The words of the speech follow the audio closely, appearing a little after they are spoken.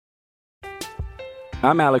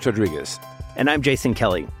I'm Alex Rodriguez. And I'm Jason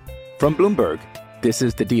Kelly. From Bloomberg, this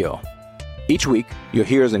is The Deal. Each week, you'll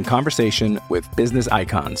hear us in conversation with business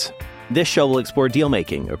icons. This show will explore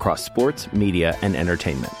deal-making across sports, media, and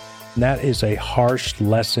entertainment. That is a harsh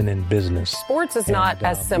lesson in business. Sports is not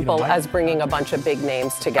as simple as bringing a bunch of big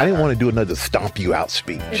names together. I didn't want to do another stomp you out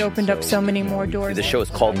speech. It opened up so many more doors. The show is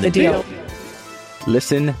called The Deal.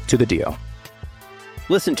 Listen to The Deal.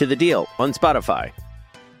 Listen to The Deal on Spotify.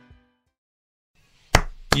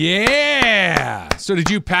 Yeah. So did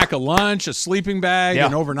you pack a lunch, a sleeping bag,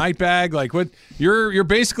 an overnight bag? Like what? You're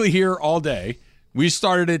basically here all day. We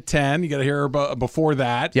started at 10. You got to hear before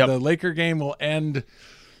that. Yep. The Laker game will end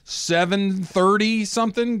 7:30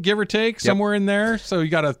 something, give or take, somewhere in there. So you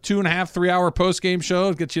got a 2.5, 3 hour post game show.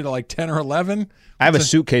 It gets you to like 10 or 11. I have a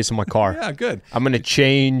suitcase in my car. Yeah, good. I'm going to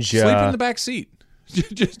change. Sleep in the back seat.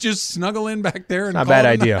 Just snuggle in back there. And not a call bad it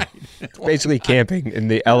a idea. night. Basically camping in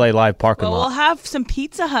the LA Live parking Well, lot. we'll have some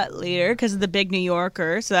Pizza Hut later because of the big New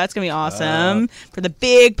Yorker, so that's gonna be awesome for the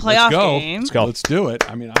big playoff game. Let's go. Let's do it.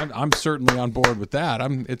 I mean, I'm certainly on board with that.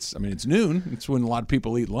 It's noon. It's when a lot of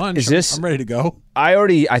people eat lunch. I'm ready to go.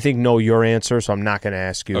 I think, know your answer, so I'm not going to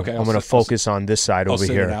ask you. Okay, I'm going to focus on this side over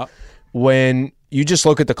sit here. it out. When you just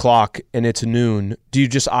look at the clock and it's noon, do you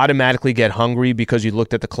just automatically get hungry because you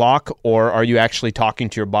looked at the clock, or are you actually talking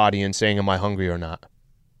to your body and saying, am I hungry or not?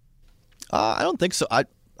 I don't think so. I'm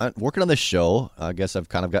working on this show. I guess I've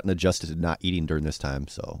kind of gotten adjusted to not eating during this time.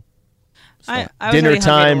 So I was dinner already hungry at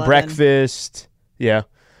time, 11. breakfast. Yeah.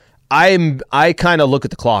 I kind of look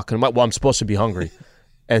at the clock and I'm supposed to be hungry.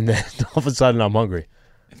 And then all of a sudden I'm hungry.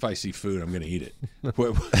 If I see food, I'm going to eat it,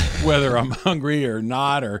 whether I'm hungry or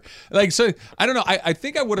not, or like. So I don't know. I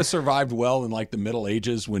think I would have survived well in like the Middle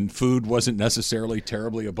Ages when food wasn't necessarily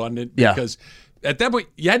terribly abundant. Yeah. Because at that point,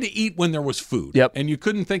 you had to eat when there was food. Yep. And you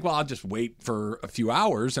couldn't think, well, I'll just wait for a few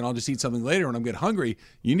hours and I'll just eat something later when I'm getting hungry.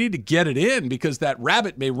 You need to get it in because that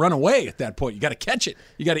rabbit may run away at that point. You got to catch it.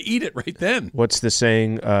 You got to eat it right then. What's the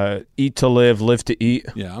saying? Eat to live, live to eat.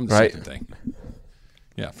 Yeah, I'm the right? second thing.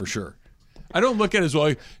 Yeah, for sure. I don't look at it as well.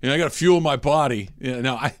 I got to fuel my body.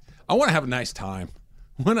 No, I want to have a nice time.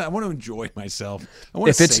 I want to enjoy myself. I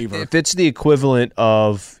want to savor. If it's the equivalent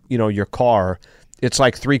of your car, it's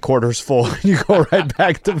like 3/4 full. You go right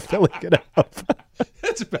back to filling it up.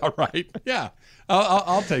 That's about right. Yeah,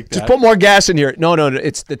 I'll take that. Just put more gas in here. No.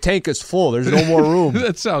 It's the tank is full. There's no more room.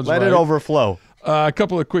 That sounds Let right. it overflow. A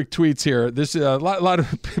couple of quick tweets here. This a lot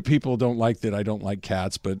of people don't like that I don't like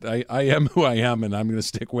cats, but I am who I am, and I'm going to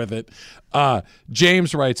stick with it.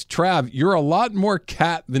 James writes, Trav, you're a lot more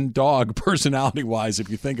cat than dog personality-wise if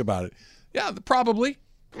you think about it. Yeah, probably.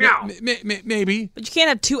 Yeah. Maybe. But you can't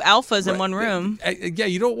have two alphas in one room. Yeah,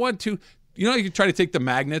 you don't want to. You try to take the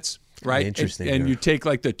magnets, right? Interesting. And you take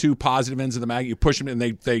like the two positive ends of the magnet, you push them, and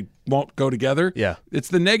they won't go together. Yeah. It's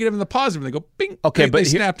the negative and the positive, and they go bing. Okay, they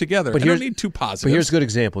snap together. But I don't need two positives. But here's a good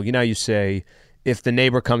example. You say if the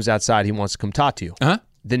neighbor comes outside, he wants to come talk to you. Uh-huh.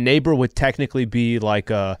 The neighbor would technically be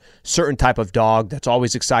like a certain type of dog that's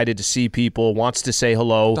always excited to see people, wants to say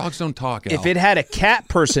hello. Dogs don't talk, Al. If it had a cat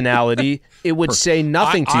personality, it would say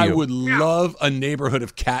nothing to you. I would love a neighborhood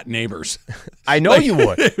of cat neighbors. I know you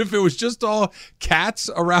would. If it was just all cats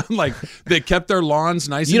around, like they kept their lawns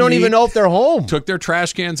nice and You don't neat, even know if they're home. Took their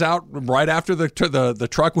trash cans out right after the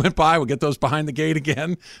truck went by. We'll get those behind the gate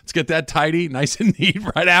again. Let's get that tidy, nice and neat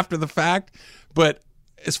right after the fact. But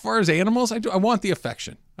as far as animals, I want the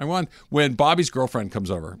affection. I want when Bobby's girlfriend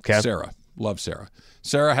comes over, Sarah. Love Sarah.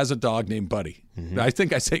 Sarah has a dog named Buddy. Mm-hmm. I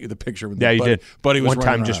think I sent you the picture. When you did. Buddy was one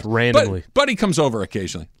time just randomly. Buddy comes over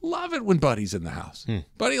occasionally. Love it when Buddy's in the house.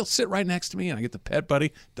 Buddy will sit right next to me, and I get to pet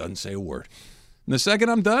Buddy. Doesn't say a word. And the second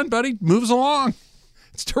I'm done, Buddy moves along.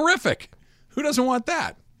 It's terrific. Who doesn't want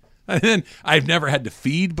that? And then I've never had to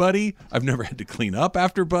feed Buddy. I've never had to clean up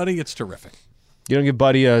after Buddy. It's terrific. You don't give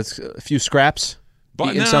Buddy a few scraps?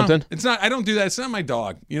 Eating something? It's not. I don't do that. It's not my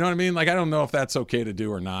dog. You know what I mean? Like I don't know if that's okay to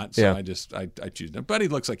do or not. So I choose. Now, Buddy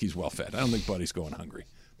looks like he's well fed. I don't think Buddy's going hungry.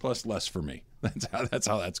 Plus less for me. That's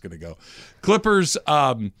how that's going to go. Clippers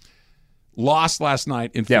lost last night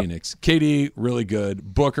in Phoenix. KD really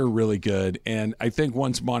good. Booker really good. And I think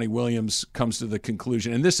once Monty Williams comes to the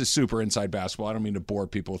conclusion, and this is super inside basketball. I don't mean to bore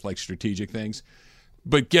people with like strategic things,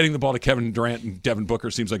 but getting the ball to Kevin Durant and Devin Booker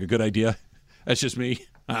seems like a good idea. That's just me.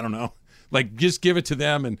 I don't know. Like, just give it to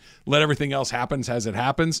them and let everything else happen as it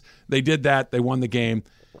happens. They did that. They won the game.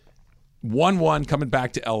 1-1 coming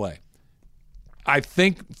back to L.A. I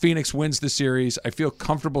think Phoenix wins the series. I feel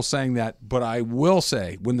comfortable saying that. But I will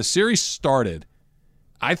say, when the series started,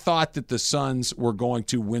 I thought that the Suns were going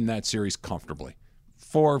to win that series comfortably.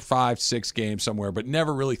 4, 5, 6 games somewhere, but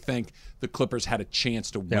never really think the Clippers had a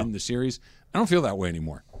chance to win the series. I don't feel that way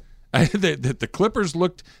anymore. That the Clippers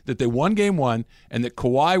looked that they won game 1 and that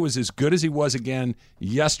Kawhi was as good as he was again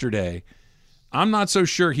yesterday. I'm not so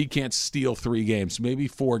sure he can't steal 3 games, maybe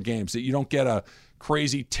 4 games, that you don't get a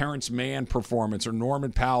crazy Terrence Mann performance or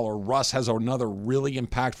Norman Powell or Russ has another really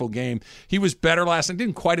impactful game. He was better last night.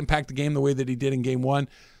 Didn't quite impact the game the way that he did in game 1,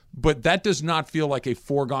 but that does not feel like a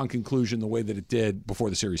foregone conclusion the way that it did before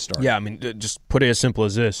the series started. Yeah, I mean, just put it as simple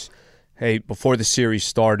as this. Hey, before the series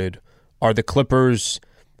started, are the Clippers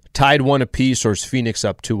tied 1 apiece, or is Phoenix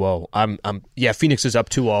up 2-0? Yeah, Phoenix is up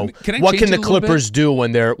 2-0. What can the Clippers do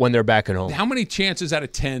when they're back at home? How many chances out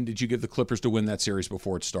of 10 did you give the Clippers to win that series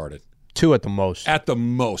before it started? 2 at the most. At the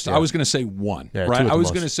most. Yeah. I was going to say 1, yeah, right? I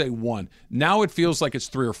was going to say 1. Now it feels like it's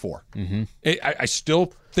 3 or 4. Mm-hmm. I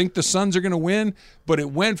still think the Suns are going to win, but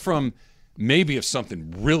it went from maybe if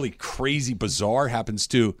something really crazy, bizarre happens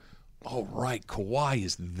to, oh, right, Kawhi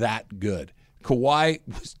is that good. Kawhi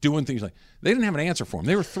was doing things like they didn't have an answer for him.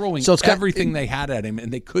 They were throwing everything they had at him,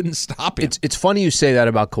 and they couldn't stop him. It's funny you say that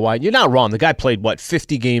about Kawhi. You're not wrong. The guy played,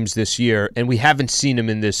 50 games this year, and we haven't seen him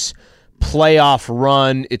in this playoff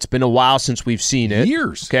run. It's been a while since we've seen it.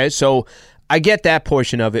 Years. Okay, so I get that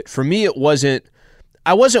portion of it. For me,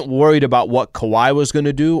 I wasn't worried about what Kawhi was going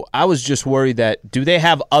to do. I was just worried that do they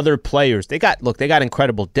have other players? They got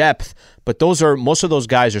incredible depth, but most of those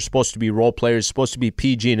guys are supposed to be role players, supposed to be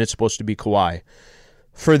PG, and it's supposed to be Kawhi.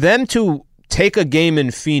 For them to take a game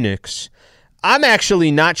in Phoenix, I'm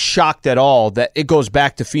actually not shocked at all that it goes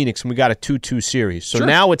back to Phoenix and we got a 2-2 series. So sure.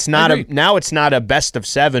 now it's not a best of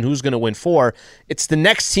 7 who's going to win 4. It's the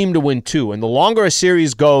next team to win 2. And the longer a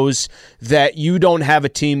series goes that you don't have a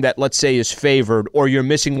team that, let's say, is favored or you're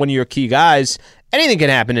missing one of your key guys, anything can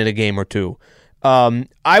happen in a game or 2.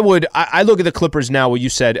 I look at the Clippers now where you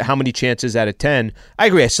said how many chances out of 10. I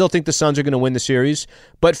agree. I still think the Suns are going to win the series.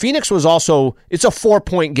 But Phoenix was also, it's a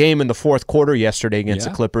 4-point game in the fourth quarter yesterday against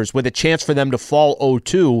the Clippers with a chance for them to fall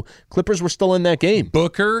 0-2. Clippers were still in that game.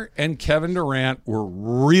 Booker and Kevin Durant were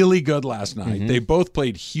really good last night. Mm-hmm. They both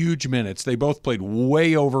played huge minutes. They both played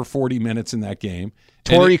way over 40 minutes in that game.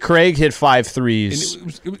 Torrey Craig hit 5 threes. It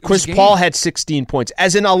was Chris Paul had 16 points.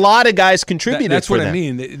 As in, a lot of guys contributed. That's for what them. I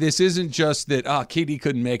mean. This isn't just that KD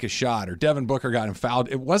couldn't make a shot or Devin Booker got him fouled.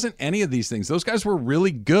 It wasn't any of these things. Those guys were really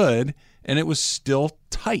good, and it was still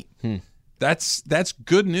tight. That's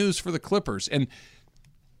good news for the Clippers. And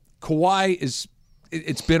Kawhi is.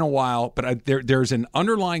 It's been a while, but there's an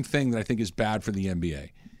underlying thing that I think is bad for the NBA.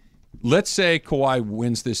 Let's say Kawhi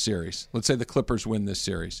wins this series. Let's say the Clippers win this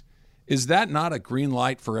series. Is that not a green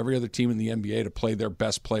light for every other team in the NBA to play their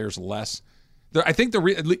best players less? I think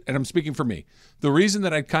and I'm speaking for me, the reason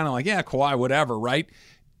that I kind of Kawhi, whatever, right?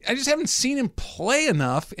 I just haven't seen him play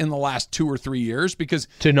enough in the last 2 or 3 years because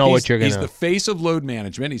to know what you're going to. He's the face of load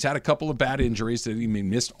management. He's had a couple of bad injuries that he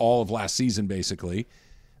missed all of last season, basically.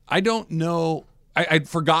 I don't know. I'd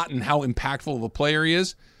forgotten how impactful of a player he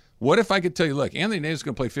is. What if I could tell you, look, Anthony Davis is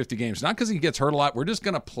going to play 50 games, not because he gets hurt a lot. We're just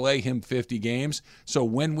going to play him 50 games. So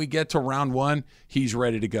when we get to round 1, he's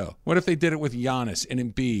ready to go. What if they did it with Giannis and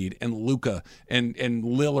Embiid and Luka and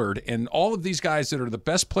Lillard and all of these guys that are the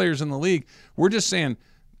best players in the league? We're just saying,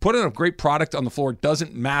 putting a great product on the floor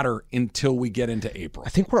doesn't matter until we get into April. I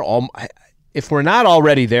think if we're not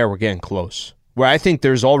already there, we're getting close. Where I think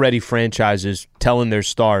there's already franchises telling their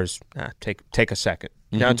stars, take a second.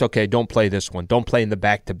 No, it's okay. Don't play this one. Don't play in the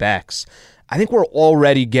back-to-backs. I think we're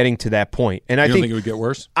already getting to that point. And you don't think it would get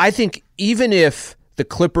worse? I think even if the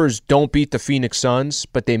Clippers don't beat the Phoenix Suns,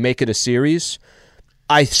 but they make it a series,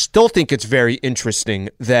 I still think it's very interesting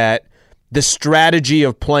that the strategy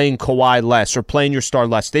of playing Kawhi less or playing your star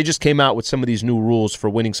less, they just came out with some of these new rules for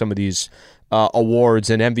winning some of these awards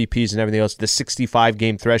and MVPs and everything else, the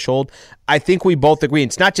 65-game threshold. I think we both agree.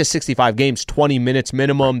 It's not just 65 games, 20 minutes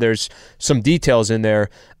minimum. There's some details in there.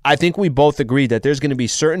 I think we both agree that there's going to be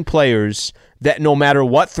certain players that no matter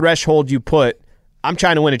what threshold you put, I'm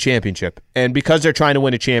trying to win a championship. And because they're trying to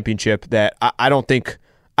win a championship, that I don't think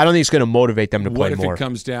it's going to motivate them to play more. What if it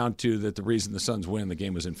comes down to that the reason the Suns win, the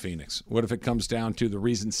game was in Phoenix? What if it comes down to the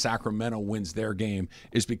reason Sacramento wins their game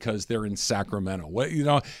is because they're in Sacramento?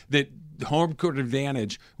 That home court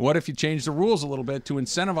advantage. What if you change the rules a little bit to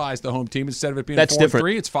incentivize the home team instead of it being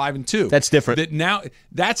 4-3, it's 5-2. That's different.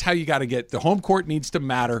 That's how you got to get the home court needs to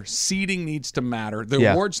matter. Seeding needs to matter.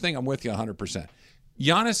 The awards thing, I'm with you 100%.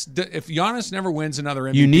 If Giannis never wins another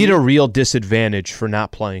MVP, you need a real disadvantage for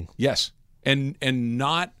not playing. Yes. And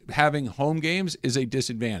not having home games is a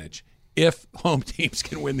disadvantage. if home teams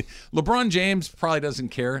can win. LeBron James probably doesn't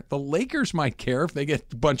care. The Lakers might care if they get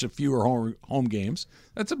a bunch of fewer home games.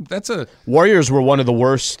 That's a Warriors were one of the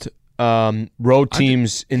worst road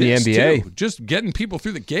teams in the NBA. Too. Just getting people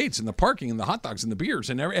through the gates and the parking and the hot dogs and the beers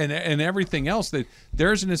and everything else. That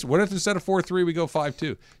there's what if instead of 4-3 we go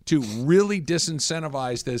 5-2 to really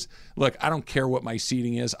disincentivize this? Look, I don't care what my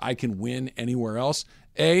seating is. I can win anywhere else.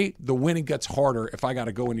 A, the winning gets harder if I got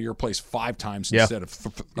to go into your place 5 times instead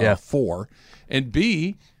of 4. And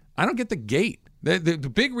B, I don't get the gate.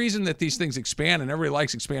 The big reason that these things expand and everybody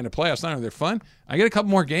likes expanded playoffs, not only they're fun, I get a couple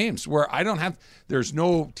more games where I don't have – there's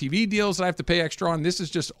no TV deals that I have to pay extra on. This is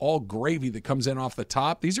just all gravy that comes in off the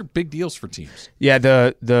top. These are big deals for teams. Yeah,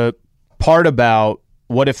 the part about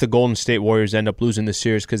what if the Golden State Warriors end up losing the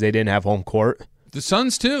series because they didn't have home court – the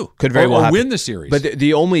Suns too could very well win the series. But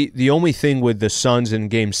the only thing with the Suns in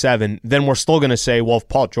Game 7, then we're still going to say, well, if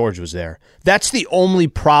Paul George was there, that's the only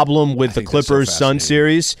problem with the Clippers Sun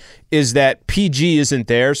series is that PG isn't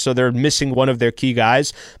there, so they're missing one of their key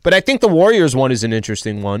guys. But I think the Warriors one is an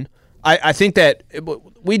interesting one. I think that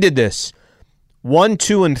we did this 1,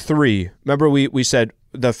 2, and 3. Remember we said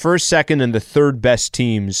the first, second, and the third best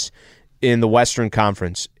teams in the Western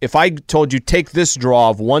Conference. If I told you take this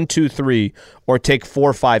draw of 1, 2, 3 or take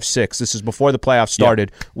 4, 5, 6, this is before the playoffs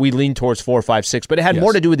started, we leaned towards 4, 5, 6, but it had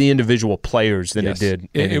more to do with the individual players than it did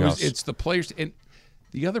anything else. It's the players. And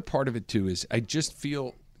the other part of it too is I just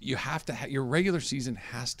feel you have to your regular season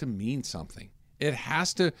has to mean something. It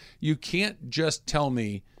has to. You can't just tell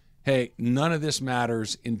me, hey, none of this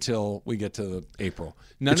matters until we get to April.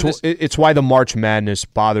 It's why the March Madness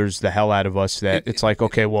bothers the hell out of us. That it's like,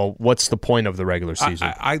 okay, well, what's the point of the regular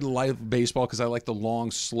season? I like baseball because I like the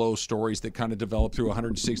long, slow stories that kind of develop through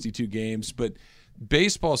 162 games. But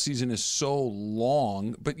baseball season is so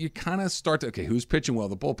long, but you kind of start to, okay, who's pitching well?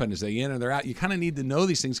 The bullpen, is they in or they're out? You kind of need to know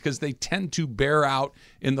these things because they tend to bear out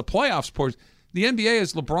in the playoffs. The NBA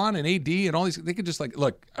is LeBron and AD and all these. They could just like,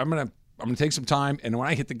 look, I'm going to take some time, and when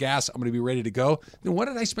I hit the gas, I'm going to be ready to go. Then what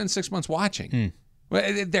did I spend 6 months watching?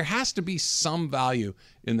 Well, there has to be some value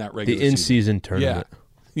in that regular season. The in-season tournament.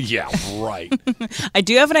 Yeah, right. I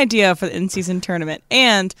do have an idea for the in-season tournament,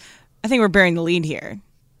 and I think we're bearing the lead here.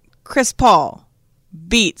 Chris Paul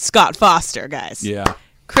beat Scott Foster, guys. Yeah.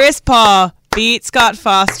 Chris Paul beat Scott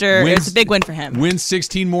Foster. It's a big win for him. Win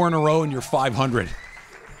 16 more in a row, and you're 500.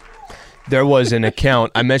 There was an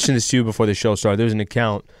account. I mentioned this to you before the show started. There's an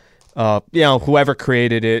account. Whoever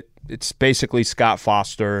created it, it's basically Scott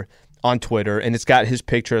Foster on Twitter, and it's got his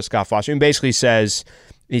picture of Scott Foster. And basically says,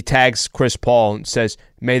 he tags Chris Paul and says,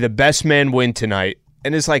 "May the best man win tonight."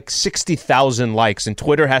 And it's like 60,000 likes, and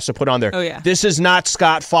Twitter has to put on there, "This is not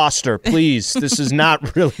Scott Foster, please. This is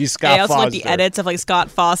not really Scott Foster." I also like the edits of like Scott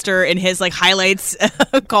Foster in his like highlights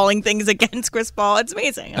calling things against Chris Paul. It's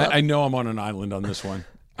amazing. I know I'm on an island on this one.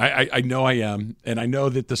 I know I am, and I know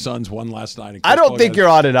that the Suns won last night. I don't think you're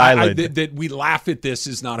on an island. That we laugh at this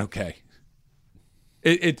is not okay.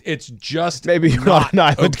 It's just maybe you're on an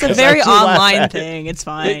island. It's a very online thing. It's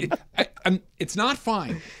fine. It's not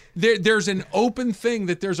fine. There's an open thing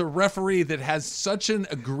that there's a referee that has such an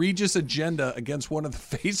egregious agenda against one of the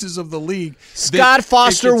faces of the league. Scott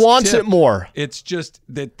Foster wants it more. It's just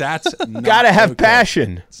that's not gotta have okay.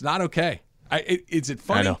 passion. It's not okay. Is it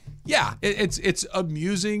funny? I know. Yeah, it's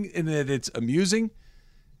amusing in that it's amusing.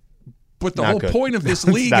 But the Not whole good. point of this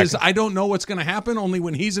league is I don't know what's going to happen. Only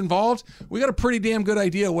when he's involved, we got a pretty damn good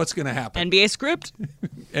idea what's going to happen. NBA script?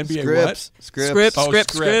 NBA Scripts. what? Scripts. Oh,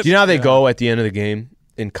 Script. Do you know how they go at the end of the game?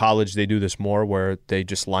 In college, they do this more where they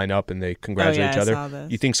just line up and they congratulate each other. I saw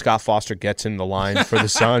this. You think Scott Foster gets in the line for the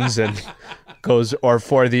Suns and goes, or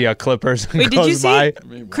for the Clippers and Wait, goes did you see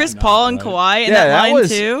by? Chris Paul and Kawhi in Yeah, that line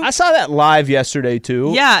was. too? I saw that live yesterday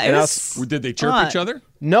too. Yeah, it And was. Did they chirp each other?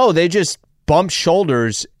 No, they just bumped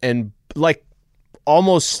shoulders and like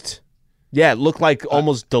almost. Yeah, it looked like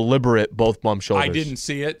almost deliberate both bump shoulders. I didn't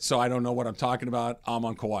see it, so I don't know what I'm talking about. I'm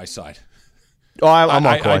on Kawhi's side. Oh, I'm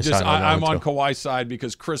on Kawhi's side. I'm on Kawhi's side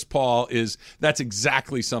because Chris Paul that's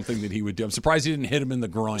exactly something that he would do. I'm surprised he didn't hit him in the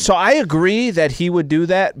groin. So I agree that he would do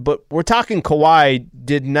that, but we're talking Kawhi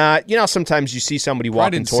did not. You know, sometimes you see somebody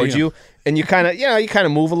walking towards you, and you kind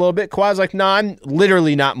of move a little bit. Kawhi's like, no, I'm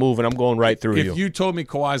literally not moving. I'm going right through you. If you told me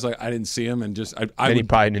Kawhi's like, I didn't see him, and just Then he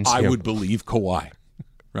probably didn't see him. I would believe Kawhi,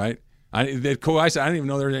 right? Kawhi said, I didn't even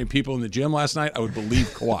know there were any people in the gym last night. I would believe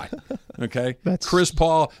Kawhi. Okay? Chris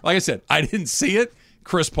Paul, like I said, I didn't see it.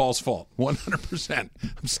 Chris Paul's fault, 100%.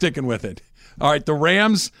 I'm sticking with it. All right, the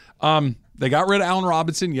Rams, they got rid of Allen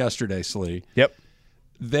Robinson yesterday, Slee. Yep.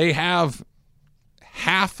 They have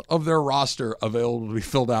half of their roster available to be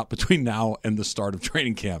filled out between now and the start of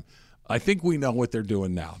training camp. I think we know what they're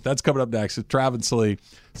doing now. That's coming up next. It's Travis Lee,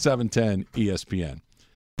 710 ESPN.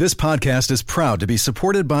 This podcast is proud to be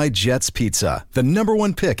supported by Jets Pizza, the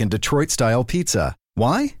 #1 pick in Detroit-style pizza.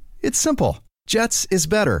 Why? It's simple. Jets is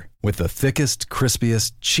better. With the thickest,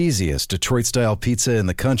 crispiest, cheesiest Detroit-style pizza in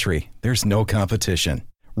the country, there's no competition.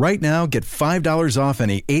 Right now, get $5 off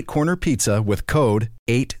any 8-corner pizza with code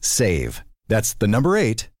 8SAVE. That's the number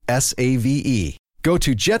 8, SAVE. Go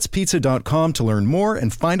to jetspizza.com to learn more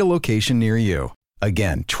and find a location near you.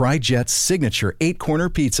 Again, try Jet's signature 8-corner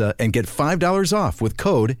pizza and get $5 off with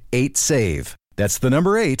code 8SAVE. That's the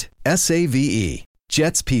number 8, SAVE.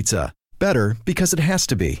 Jet's Pizza. Better because it has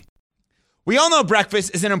to be. We all know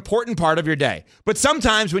breakfast is an important part of your day, but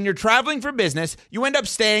sometimes when you're traveling for business, you end up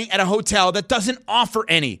staying at a hotel that doesn't offer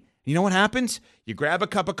any. You know what happens? You grab a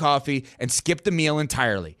cup of coffee and skip the meal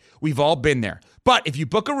entirely. We've all been there. But if you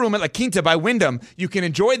book a room at La Quinta by Wyndham, you can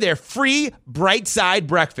enjoy their free Bright Side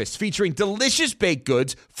breakfast featuring delicious baked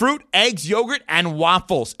goods, fruit, eggs, yogurt, and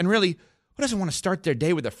waffles. And really, who doesn't want to start their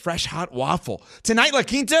day with a fresh, hot waffle? Tonight, La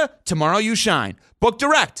Quinta, tomorrow you shine. Book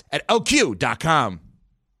direct at lq.com.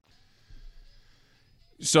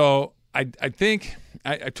 So I think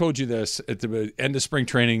I told you this at the end of spring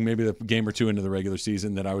training, maybe the game or two into the regular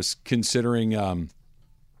season, that I was considering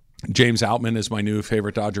James Outman as my new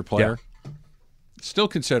favorite Dodger player. Yeah. Still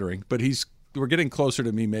considering, but we're getting closer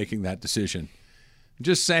to me making that decision. I'm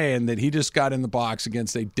just saying that he just got in the box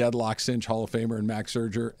against a deadlock cinch Hall of Famer in Max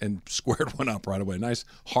Scherzer and squared one up right away. Nice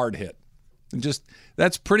hard hit. And just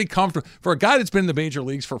that's pretty comfortable for a guy that's been in the major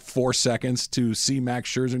leagues for 4 seconds to see Max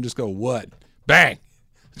Scherzer and just go, what? Bang.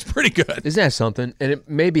 It's pretty good. Isn't that something? And it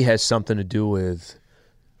maybe has something to do with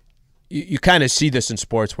you kind of see this in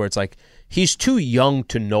sports where it's like he's too young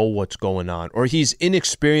to know what's going on, or he's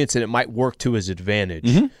inexperienced and it might work to his advantage.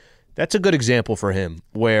 Mm-hmm. That's a good example for him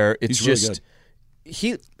where it's he's just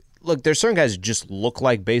really look, there's certain guys that just look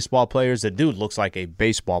like baseball players. The dude looks like a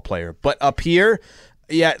baseball player. But up here,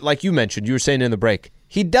 yeah, like you mentioned, you were saying in the break,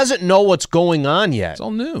 he doesn't know what's going on yet. It's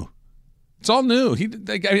all new. It's all new.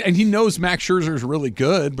 And he knows Max Scherzer is really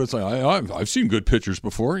good, but it's like I've seen good pitchers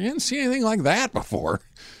before. You didn't see anything like that before.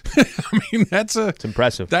 I mean, it's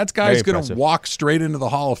impressive. That guy's going to walk straight into the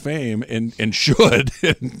Hall of Fame and should.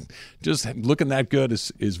 And just looking that good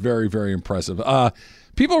is very, very impressive.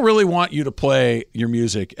 People really want you to play your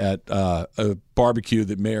music at a barbecue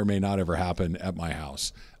that may or may not ever happen at my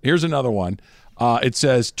house. Here's another one. It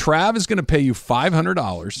says Trav is going to pay you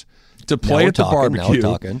 $500 to play at the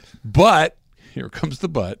barbecue, but here comes the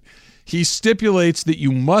but. He stipulates that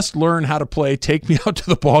you must learn how to play "Take Me Out to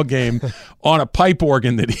the Ball Game" on a pipe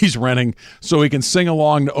organ that he's renting, so he can sing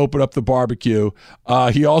along to open up the barbecue.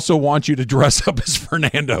 He also wants you to dress up as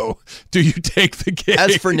Fernando. Do you take the gig?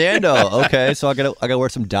 As Fernando, okay. So I gotta wear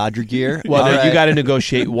some Dodger gear. Well, right. You got to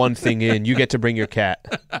negotiate one thing in. You get to bring your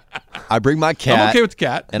cat. I bring my cat. I'm okay with the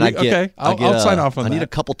cat. And I'll sign off on that. I need a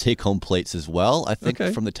couple take-home plates as well, I think,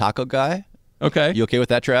 from the taco guy. Okay. You okay with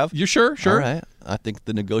that, Trav? You sure? All right. I think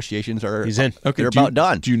the negotiations are He's in. Okay, they're about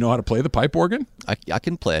done. Do you know how to play the pipe organ? I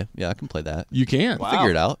can play. Yeah, I can play that. You can? Wow. Figure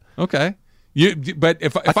it out. Okay. But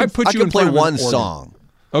if I put you in play front of one an organ, song.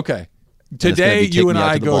 Okay. Today, you and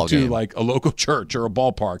I go to like a local church or a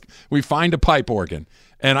ballpark. We find a pipe organ.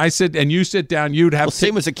 And I sit and you sit down. You'd have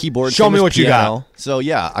same as a keyboard. Show me what you got. So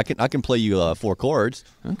yeah, I can play you 4 chords.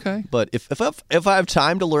 Okay. But if I have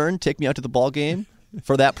time to learn, take me out to the ball game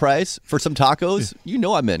for that price for some tacos. You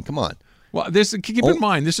know I'm in. Come on. Well, keep in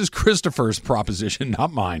mind, this is Christopher's proposition,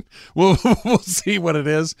 not mine. We'll see what it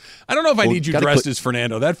is. I don't know if I need you dressed as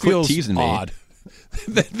Fernando. That feels odd.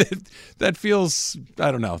 that feels,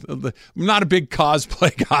 I don't know. I'm not a big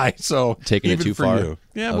cosplay guy, so taking it too far. You.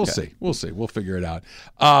 Yeah, okay. We'll see. We'll figure it out.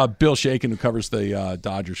 Bill Shakin, who covers the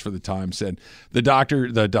Dodgers for the Times, said the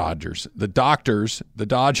Dodgers,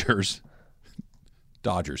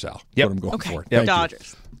 Al. Yep. What I'm going for. Yep.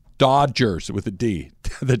 Dodgers with a D.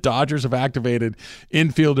 The Dodgers have activated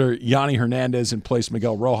infielder Yanni Hernandez and placed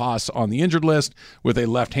Miguel Rojas on the injured list with a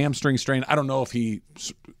left hamstring strain. I don't know if he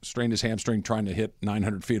strained his hamstring trying to hit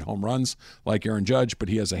 900 feet home runs like Aaron Judge, but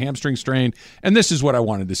he has a hamstring strain. And this is what I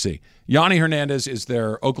wanted to see. Yanni Hernandez is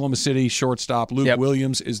their Oklahoma City shortstop. Luke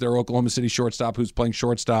Williams is their Oklahoma City shortstop who's playing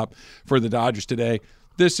shortstop for the Dodgers today.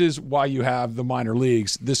 This is why you have the minor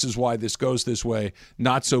leagues. This is why this goes this way.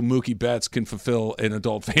 Not so Mookie Betts can fulfill an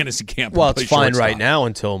adult fantasy camp. Well, it's fine right now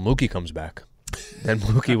until Mookie comes back. Then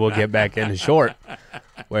Mookie will get back into short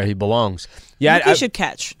where he belongs. Yeah, Mookie should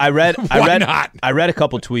catch. I read not? I read a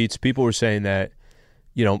couple tweets. People were saying that,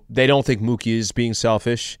 they don't think Mookie is being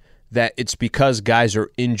selfish. that it's because guys are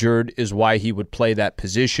injured is why he would play that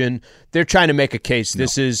position. They're trying to make a case.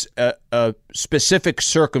 This is a specific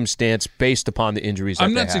circumstance based upon the injuries that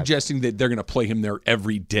I'm they not have. suggesting that they're going to play him there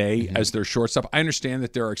every day as their shortstop. I understand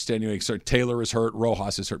that there are extenuating. So Taylor is hurt,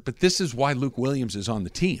 Rojas is hurt. But this is why Luke Williams is on the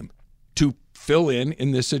team, to fill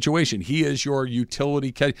in this situation. He is your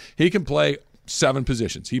utility catcher. He can play 7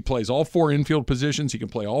 positions. He plays all 4 infield positions. He can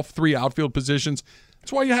play all 3 outfield positions.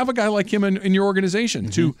 That's why you have a guy like him in your organization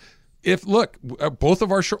to – all 3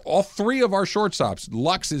 of our shortstops,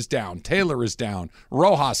 Lux is down, Taylor is down,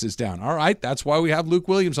 Rojas is down. All right, that's why we have Luke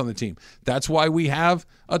Williams on the team. That's why we have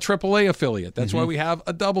a AAA affiliate. That's why we have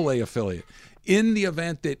a AA affiliate. In the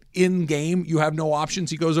event that in game you have no options,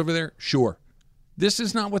 he goes over there. Sure. This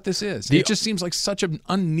is not what this is. It just seems like such an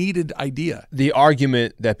unneeded idea. The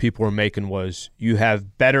argument that people were making was you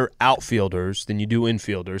have better outfielders than you do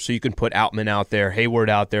infielders, so you can put Outman out there, Hayward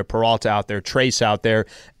out there, Peralta out there, Trace out there,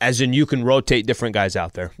 as in you can rotate different guys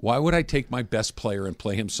out there. Why would I take my best player and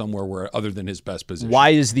play him somewhere other than his best position? Why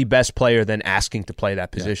is the best player then asking to play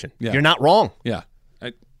that position? Yeah. You're not wrong. Yeah.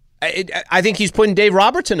 I think he's putting Dave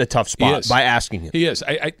Roberts in a tough spot by asking him. He is.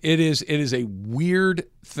 It is a weird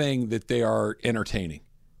thing that they are entertaining.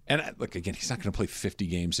 And look, again, he's not going to play 50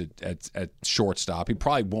 games at shortstop. He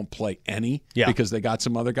probably won't play any because they got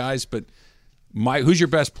some other guys. But who's your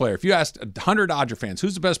best player? If you asked 100 Dodger fans,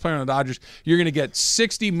 who's the best player on the Dodgers, you're going to get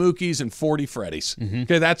 60 Mookies and 40 Freddies.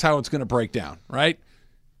 Okay, that's how it's going to break down, right?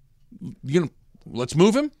 Let's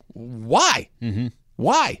move him. Why?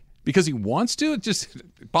 Why? Because he wants to?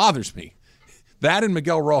 It bothers me. That and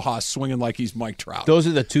Miguel Rojas swinging like he's Mike Trout. Those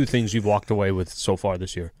are the 2 things you've walked away with so far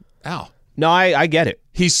this year. Ow. No, I get it.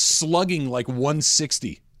 He's slugging like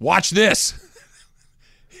 160. Watch this.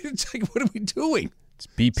 It's like, what are we doing? It's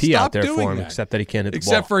BP Stop out there doing for him, that. except that he can't hit the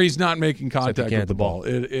ball. Except for he's not making contact with the ball.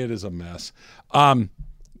 It is a mess. The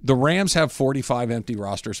Rams have 45 empty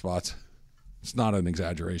roster spots. It's not an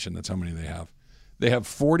exaggeration. That's how many they have. They have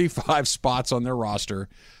 45 spots on their roster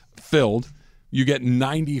filled. You get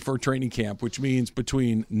 90 for training camp, which means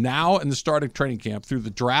between now and the start of training camp, through the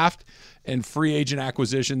draft and free agent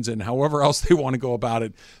acquisitions and however else they want to go about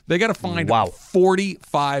it, they got to find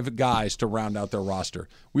 45 guys to round out their roster.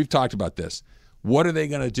 We've talked about this. What are they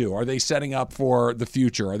going to do? Are they setting up for the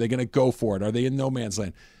future? Are they going to go for it? Are they in no man's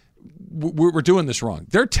land? We're doing this wrong.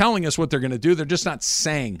 They're telling us what they're going to do. They're just not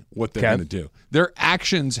saying what they're going to do. Their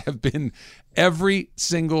actions have been every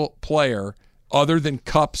single player other than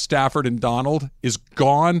Kupp, Stafford, and Donald is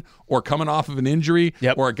gone or coming off of an injury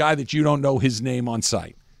or a guy that you don't know his name on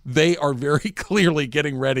site. They are very clearly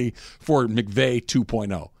getting ready for McVay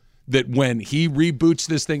 2.0. That when he reboots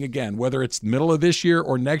this thing again, whether it's middle of this year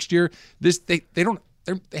or next year, they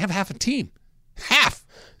have half a team. Half.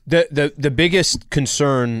 The biggest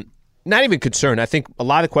concern, not even concern, I think a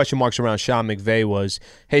lot of question marks around Sean McVay was,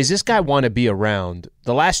 hey, does this guy want to be around?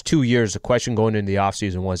 The last 2 years, the question going into the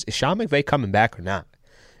offseason was, is Sean McVay coming back or not?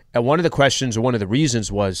 And one of the questions, or one of the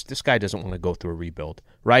reasons was, this guy doesn't want to go through a rebuild,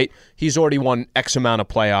 right? He's already won X amount of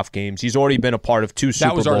playoff games. He's already been a part of 2 Super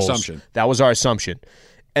Bowls. That was our assumption. That was our assumption.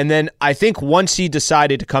 And then I think once he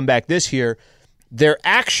decided to come back this year, their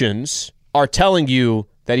actions are telling you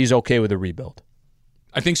that he's okay with a rebuild.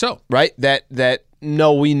 I think so. Right? That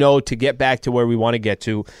no, we know to get back to where we want to get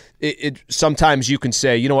to. Sometimes you can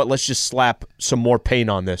say, you know what, let's just slap some more paint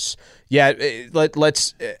on this. Yeah,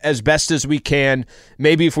 let's, as best as we can,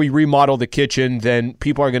 maybe if we remodel the kitchen, then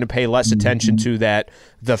people are going to pay less attention to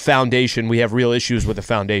the foundation. We have real issues with the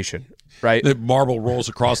foundation. Right? The marble rolls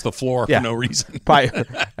across the floor for no reason.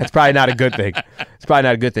 That's probably not a good thing. It's probably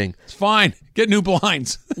not a good thing. It's fine. Get new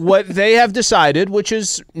blinds. What they have decided, which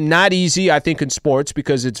is not easy, I think, in sports,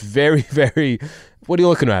 because it's very, very. What are you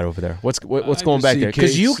looking at over there? What's going back there?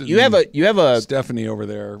 Because you have a Stephanie over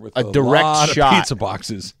there with a direct lot shot of pizza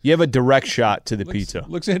boxes. You have a direct shot to the pizza.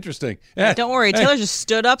 Looks interesting. Yeah, don't worry, Taylor just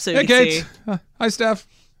stood up so you can see. Hi, Steph.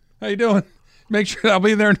 How you doing? Make sure I'll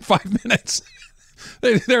be there in 5 minutes.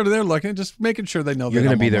 They're looking, just making sure they know you're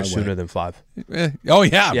going to be there sooner than 5. Oh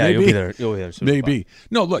yeah, maybe. You'll be there. You'll be there sooner. Maybe.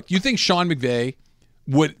 No, look. You think Sean McVay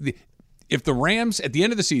would, if the Rams at the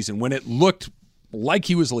end of the season, when it looked like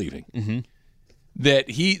he was leaving, that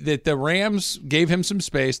the Rams gave him some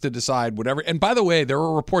space to decide whatever. And by the way, there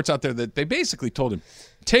were reports out there that they basically told him,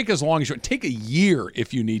 take as long as you want, take a year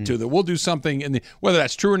if you need to. That we'll do something whether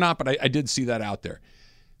that's true or not. But I did see that out there.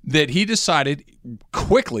 That he decided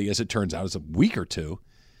quickly, as it turns out, it was a week or two,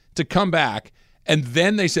 to come back. And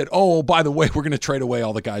then they said, oh, by the way, we're going to trade away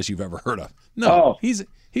all the guys you've ever heard of. No, he's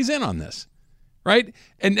in on this, right?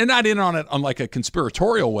 And not in on it on like a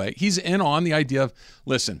conspiratorial way. He's in on the idea of,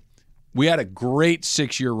 listen, We had a great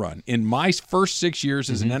 6-year run. In my first 6 years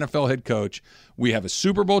as an NFL head coach, we have a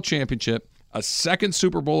Super Bowl championship, a second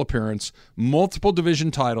Super Bowl appearance, multiple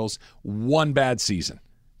division titles, one bad season.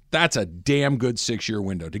 That's a damn good 6-year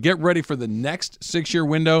window. To get ready for the next 6-year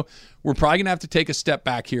window, we're probably going to have to take a step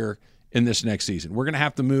back here in this next season. We're going to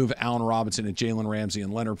have to move Allen Robinson and Jalen Ramsey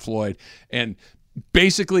and Leonard Floyd and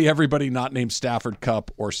basically everybody not named Stafford,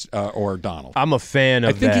 Kupp, or Donald. I'm a fan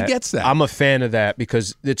of that. I think he gets that. I'm a fan of that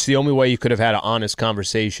because it's the only way you could have had an honest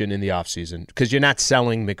conversation in the offseason because you're not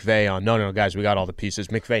selling McVay on, no, guys, we got all the pieces.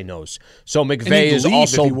 McVay knows. So McVay is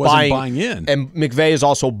also buying in. And McVay is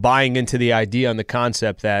also buying into the idea and the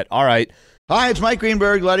concept that, all right, hi, it's Mike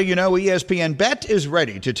Greenberg letting you know ESPN Bet is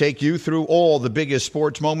ready to take you through all the biggest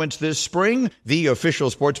sports moments this spring. The official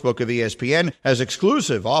sportsbook of ESPN has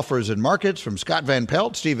exclusive offers and markets from Scott Van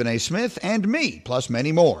Pelt, Stephen A. Smith, and me, plus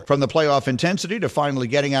many more. From the playoff intensity to finally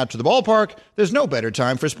getting out to the ballpark, there's no better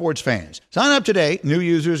time for sports fans. Sign up today. New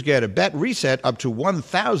users get a bet reset up to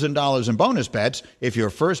 $1,000 in bonus bets if your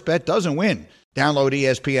first bet doesn't win. Download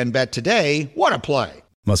ESPN Bet today. What a play.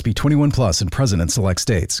 Must be 21 plus and present in select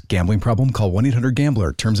states. Gambling problem? Call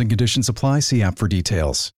 1-800-GAMBLER. Terms and conditions apply. See app for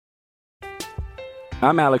details.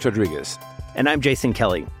 I'm Alex Rodriguez. And I'm Jason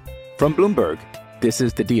Kelly. From Bloomberg, this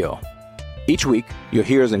is The Deal. Each week, you'll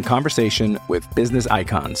hear us in conversation with business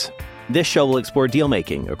icons. This show will explore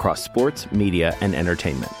deal-making across sports, media, and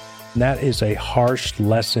entertainment. That is a harsh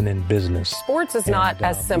lesson in business. Sports is not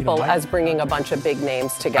as simple as bringing a bunch of big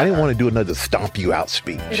names together. I didn't want to do another stomp you out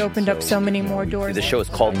speech. It opened up so many more doors. The show is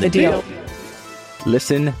called The Deal.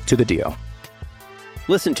 Listen to The Deal.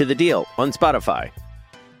 Listen to The Deal on Spotify.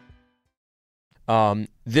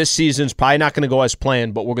 This season's probably not going to go as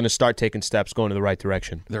planned, but we're going to start taking steps going in the right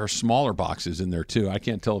direction. There are smaller boxes in there, too. I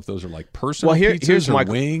can't tell if those are like personal here's pizzas or my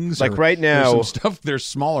wings. Like right now, there's some stuff. There's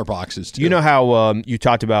smaller boxes, too. You know how you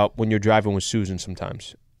talked about when you're driving with Susan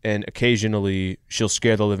sometimes, and occasionally she'll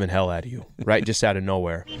scare the living hell out of you, right? Just out of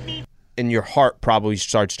nowhere. And your heart probably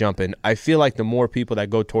starts jumping. I feel like the more people that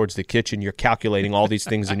go towards the kitchen, you're calculating all these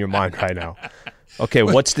things in your mind right now. Okay,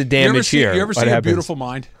 what's the damage here? You ever see A Beautiful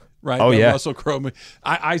Mind? Right? Oh, yeah. Russell Crowe.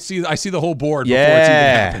 I see the whole board before it's even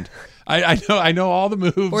happened. I know all the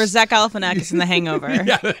moves. Or Zach Galifianakis in The Hangover.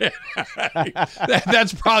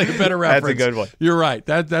 That's probably a better reference. That's a good one. You're right.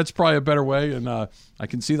 That's probably a better way, and I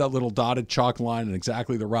can see that little dotted chalk line and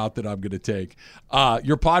exactly the route that I'm going to take.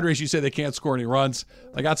 Your Padres, you say they can't score any runs.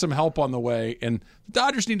 I got some help on the way, and the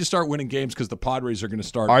Dodgers need to start winning games because the Padres are going to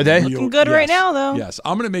start. Are they? Looking good right now, though. Yes.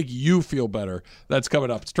 I'm going to make you feel better. That's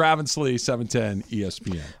coming up. It's Travis Lee, 710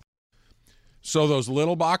 ESPN. So those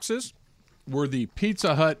little boxes were the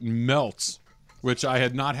Pizza Hut melts, which I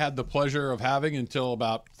had not had the pleasure of having until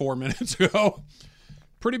about 4 minutes ago.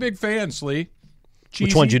 Pretty big fan, Slee. Cheesy,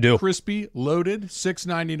 which one'd you do? Crispy, loaded,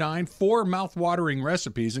 $6.99. 4 mouth-watering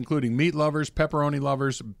recipes, including meat lovers, pepperoni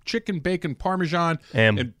lovers, chicken, bacon, Parmesan,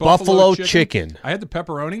 and buffalo chicken. I had the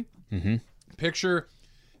pepperoni. Mm-hmm. Picture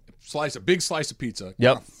a big slice of pizza.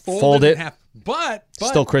 Yep. Fold it in half, but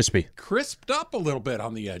still crispy. Crisped up a little bit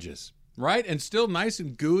on the edges. Right? And still nice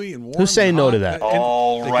and gooey and warm. Who's saying no to that?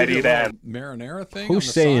 Alrighty then. Marinara thing.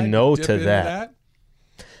 Who's saying no to that?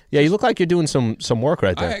 Yeah, you look like you're doing some work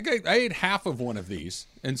right there. I ate half of one of these,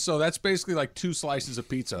 and so that's basically like 2 slices of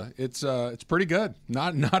pizza. It's pretty good.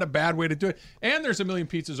 Not a bad way to do it. And there's a million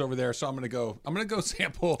pizzas over there, so I'm gonna go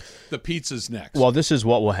sample the pizzas next. Well, this is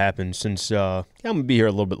what will happen since I'm gonna be here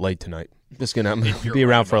a little bit late tonight. I'm gonna be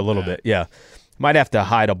around for a little bit. Yeah, might have to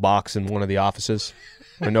hide a box in one of the offices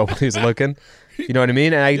where nobody's looking. You know what I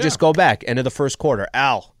mean? And I just go back end of the first quarter.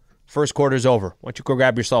 Al, first quarter's over. Why don't you go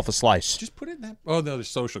grab yourself a slice? Just put it in that. Oh, no, the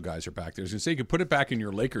social guys are back there. I was going to say you could put it back in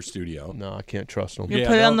your Laker studio. No, I can't trust them. You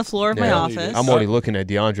put it on the floor of my office. I'm already looking at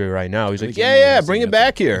DeAndre right now. He's like, yeah, bring it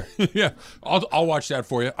back here. Yeah, I'll watch that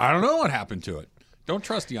for you. I don't know what happened to it. Don't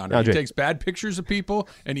trust DeAndre. He takes bad pictures of people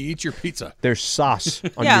and he eats your pizza. There's sauce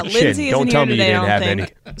on yeah, your chin. Lindsay Don't tell me you didn't have any.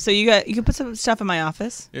 So you can put some stuff in my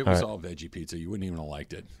office. It was all veggie pizza. You wouldn't even have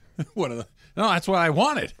liked it. No, that's what I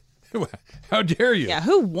wanted. How dare you? Yeah,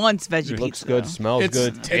 who wants veggie pizza? Looks good, smells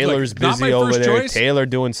good. Taylor's busy over there. Choice. Taylor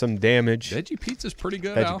doing some damage. Veggie pizza's pretty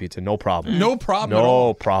good. Veggie pizza, no problem. No problem. No at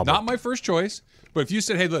all. problem. Not my first choice. But if you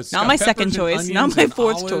said, "Hey, let's not my second choice, not my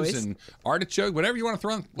fourth choice, and artichoke, whatever you want to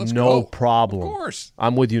throw in, let's go." No problem. Of course,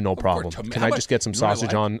 I'm with you. No problem. Can I just get some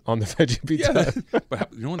sausage on the veggie pizza? Yeah,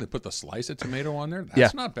 but you know when they put the slice of tomato on there,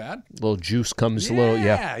 that's not bad. Little juice comes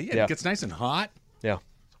Yeah, it gets nice and hot. Yeah.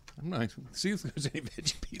 I'm not, see if there's any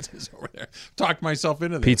veggie pizzas over there. Talked myself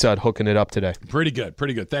into this. Pizza Hut hooking it up today. Pretty good.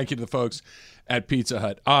 Thank you to the folks at Pizza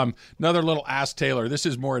Hut. Another little Ask Taylor. This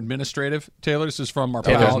is more administrative. Taylor, this is from our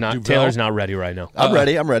pal Duvel. Taylor's not ready right now. I'm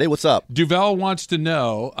ready. What's up? Duvel wants to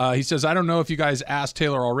know, he says, I don't know if you guys asked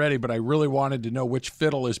Taylor already, but I really wanted to know which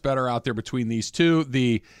fiddle is better out there between these two,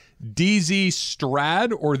 the DZ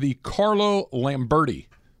Strad or the Carlo Lamberti.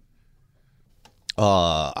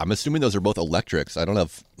 I'm assuming those are both electrics. I don't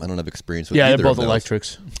have experience with either. Yeah, they're both of those.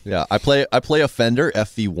 electrics. Yeah, I play a Fender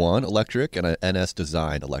FV1 electric and an NS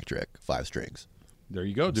Design electric 5 strings. There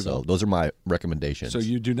you go, Duvel. So those are my recommendations. So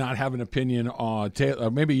you do not have an opinion on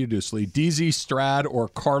Taylor. Maybe you do, Slee. DZ Strad or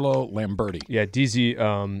Carlo Lamberti? Yeah,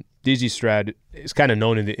 DZ Strad is kind of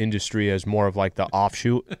known in the industry as more of like the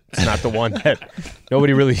offshoot. It's not the one that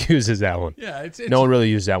nobody really uses that one. Yeah, it's no one really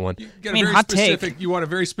uses that one. Hot take. You want a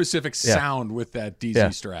very specific sound with that DZ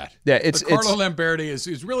Strat. Yeah, Carlo Lamberti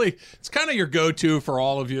is really, it's kind of your go-to for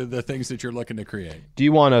all of you, the things that you're looking to create. Do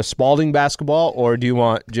you want a Spalding basketball or do you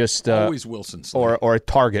want just always Wilson or a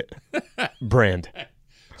Target brand?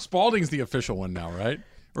 Spalding's the official one now, right?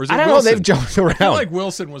 Or is it I don't Wilson? know. They've jumped around. I feel like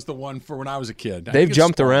Wilson was the one for when I was a kid. They've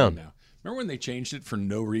jumped around. Now. Remember when they changed it for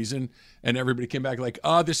no reason and everybody came back like,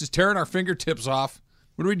 this is tearing our fingertips off.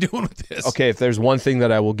 What are we doing with this? Okay, if there's one thing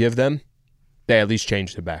that I will give them, they at least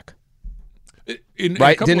changed it back. In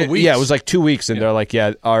a couple of weeks. Yeah, it was like 2 weeks, and they're like,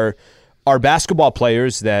 our basketball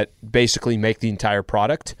players that basically make the entire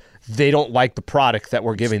product, they don't like the product that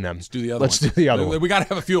we're giving them. Let's do the other Let's do the other one. We got to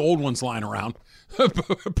have a few old ones lying around.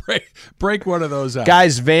 break one of those out.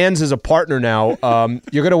 Guys, Vans is a partner now.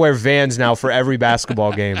 You're going to wear Vans now for every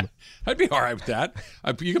basketball game. I'd be all right with that.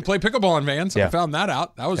 You can play pickleball in Vans. Yeah. I found that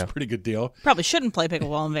out. That was a pretty good deal. Probably shouldn't play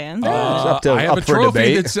pickleball in Vans. I have a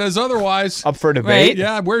trophy that says otherwise. Up for debate. Right?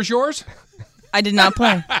 Yeah, where's yours? I did not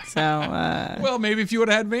play. So, well, maybe if you would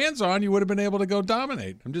have had Vans on, you would have been able to go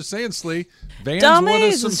dominate. I'm just saying, Slee. Vans dominate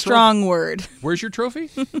is a strong word. Where's your trophy?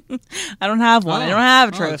 I don't have one. I don't have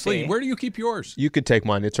a trophy. Slee, where do you keep yours? You could take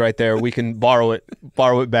mine. It's right there. We can borrow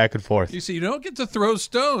it back and forth. You see, you don't get to throw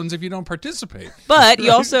stones if you don't participate. But you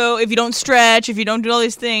also, if you don't stretch, if you don't do all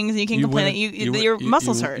these things, you can complain that your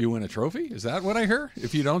muscles hurt. You win a trophy? Is that what I hear?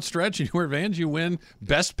 If you don't stretch and you wear Vans, you win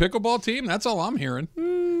best pickleball team? That's all I'm hearing.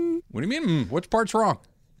 What do you mean? Which part's wrong?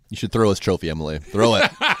 You should throw his trophy, Emily. Throw it.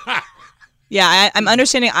 Yeah, I'm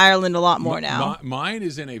understanding Ireland a lot more now. Mine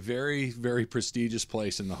is in a very, very prestigious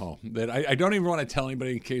place in the home that I don't even want to tell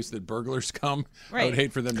anybody in case that burglars come. Right. I would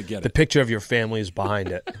hate for them to get it. The picture of your family is behind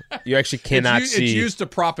it. You actually cannot see. It's used to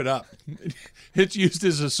prop it up. It's used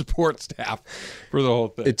as a support staff for the whole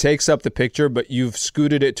thing. It takes up the picture, but you've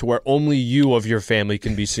scooted it to where only you of your family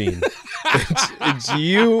can be seen. It's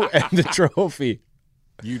you and the trophy.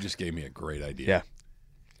 You just gave me a great idea. Yeah.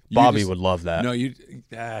 Bobby would love that. No,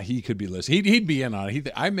 he could be listening. He'd be in on it.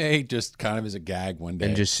 I may just kind of as a gag one day.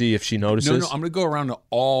 And just see if she notices? No, I'm going to go around to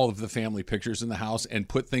all of the family pictures in the house and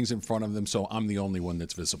put things in front of them so I'm the only one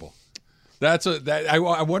that's visible. I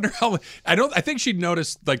wonder how. I think she'd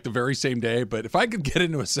notice like the very same day. But if I could get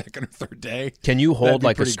into a second or third day, can you hold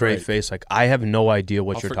like a straight face? Like I have no idea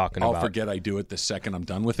what you're talking about. I'll forget I do it the second I'm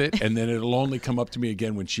done with it, and then it'll only come up to me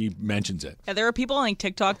again when she mentions it. Yeah, there are people on like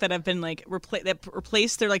TikTok that have been like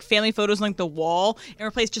replaced their like family photos on like the wall and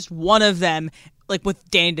replaced just one of them like with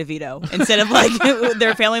Danny DeVito instead of like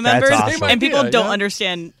their family members. That's awesome. And people don't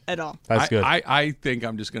understand at all. That's good. I think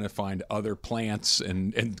I'm just going to find other plants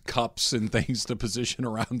and cups and things to position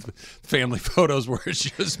around family photos where it's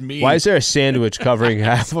just me. Why is there a sandwich covering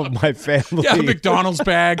half of my family? Yeah, a McDonald's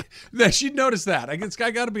bag. She'd notice that. I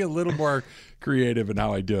got to be a little more creative in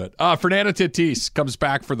how I do it. Fernando Tatis comes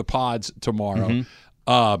back for the Pods tomorrow.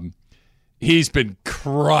 Mm-hmm. He's been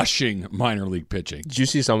crushing minor league pitching. Did you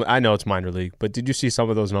see some? I know it's minor league, but did you see some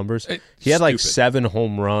of those numbers? He had like 7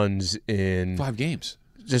 home runs in 5 games.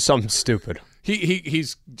 Just something stupid.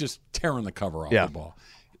 He's just tearing the cover off the ball.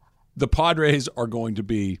 The Padres are going to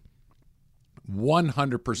be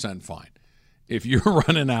 100% fine. If you're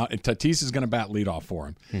running out, and Tatis is going to bat leadoff for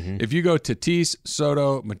him. Mm-hmm. If you go Tatis,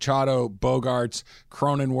 Soto, Machado, Bogarts,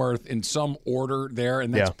 Cronenworth in some order there,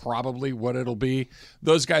 and that's probably what it'll be,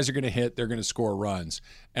 those guys are going to hit. They're going to score runs.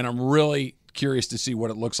 And I'm really curious to see what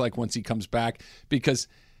it looks like once he comes back because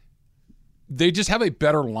they just have a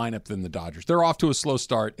better lineup than the Dodgers. They're off to a slow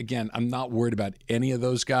start. Again, I'm not worried about any of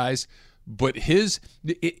those guys, but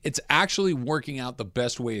it's actually working out the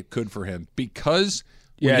best way it could for him because –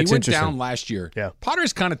 when he went down last year,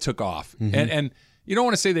 Padres kind of took off. Mm-hmm. And you don't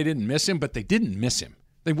want to say they didn't miss him, but they didn't miss him.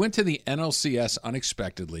 They went to the NLCS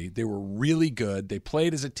unexpectedly. They were really good. They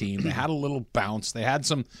played as a team. They had a little bounce. They had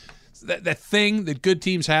some that thing that good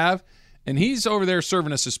teams have. and he's over there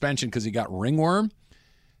serving a suspension because he got ringworm.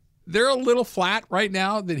 They're a little flat right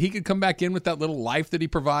now that he could come back in with that little life that he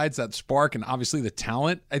provides, that spark, and obviously the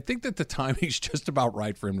talent. I think that the timing's just about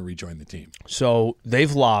right for him to rejoin the team. So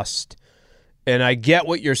they've lost, and I get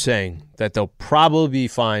what you're saying, that they'll probably be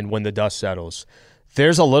fine when the dust settles.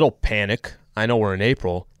 There's a little panic. I know we're in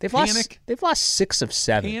April. They've lost 6 of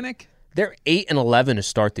 7. Panic? They're 8-11 to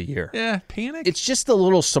start the year. Yeah, panic? It's just a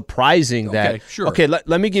little surprising that. Okay, sure. Okay, let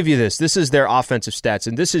me give you this. This is their offensive stats,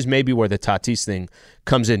 and this is maybe where the Tatis thing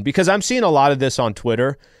comes in, because I'm seeing a lot of this on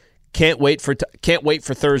Twitter. Can't wait for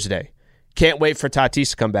Thursday. Can't wait for Tatis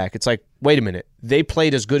to come back. It's like, wait a minute. They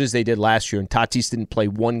played as good as they did last year, and Tatis didn't play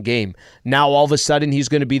one game. Now all of a sudden he's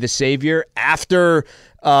going to be the savior after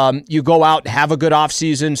you go out, have a good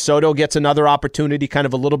offseason. Soto gets another opportunity, kind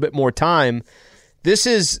of a little bit more time. This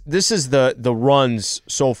is the runs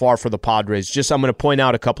so far for the Padres. I'm going to point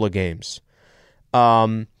out a couple of games.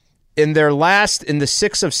 In the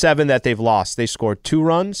 6 of 7 that they've lost, they scored 2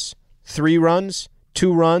 runs, 3 runs,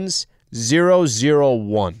 2 runs,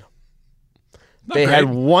 0-0-1. They had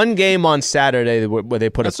one game on Saturday where they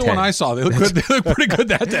put up 10. That's the one I saw. They look good. They look pretty good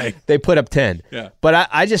that day. They put up 10. Yeah. But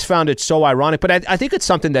I just found it so ironic. But I think it's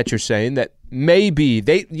something that you're saying that maybe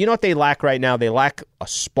you know what they lack right now? They lack a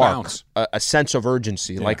spark, a sense of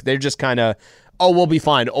urgency. Yeah. Like they're just kind of, we'll be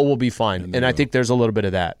fine. We'll be fine. And I think there's a little bit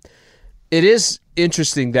of that. It is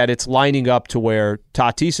interesting that it's lining up to where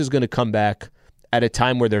Tatis is going to come back at a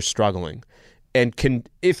time where they're struggling. And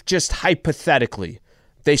if just hypothetically,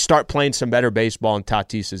 they start playing some better baseball and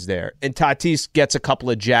Tatis is there. And Tatis gets a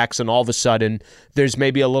couple of jacks and all of a sudden there's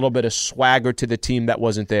maybe a little bit of swagger to the team that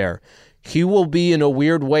wasn't there. He will be in a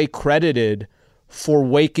weird way credited for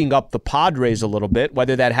waking up the Padres a little bit.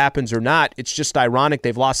 Whether that happens or not, it's just ironic.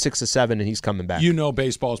 They've lost 6 of 7 and he's coming back. You know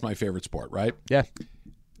baseball is my favorite sport, right? Yeah.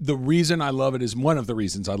 The reason I love it is one of the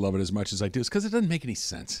reasons I love it as much as I do is because it doesn't make any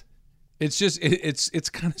sense. It's just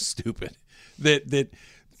it's kind of stupid that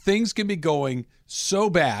things can be going so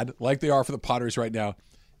bad like they are for the Padres right now,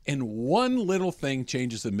 and one little thing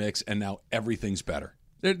changes the mix, and now everything's better.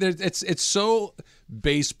 It's so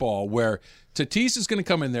baseball where Tatis is going to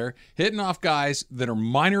come in there hitting off guys that are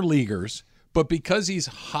minor leaguers, but because he's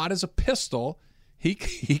hot as a pistol, he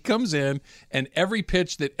comes in, and every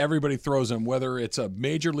pitch that everybody throws him, whether it's a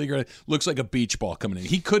major leaguer, looks like a beach ball coming in.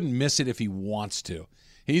 He couldn't miss it if he wants to.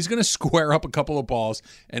 He's going to square up a couple of balls,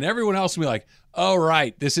 and everyone else will be like, oh,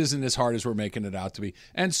 right, this isn't as hard as we're making it out to be.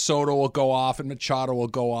 And Soto will go off, and Machado will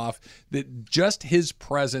go off. That just his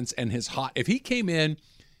presence and his hot – if he came in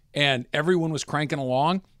and everyone was cranking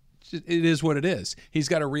along, it is what it is. He's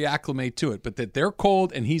got to reacclimate to it. But that they're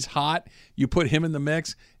cold and he's hot, you put him in the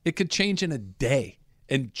mix, it could change in a day.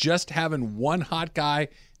 And just having one hot guy,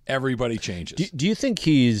 everybody changes. Do you think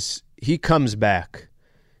he comes back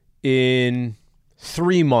in –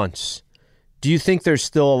 3 months, do you think there's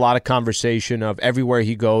still a lot of conversation of everywhere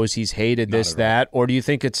he goes, he's hated this, that? Or do you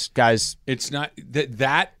think it's, guys... It's not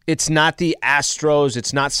that... It's not the Astros.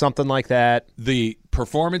 It's not something like that. The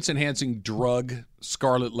performance-enhancing drug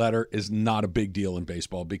scarlet letter is not a big deal in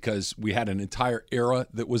baseball because we had an entire era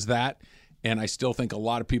that was that, and I still think a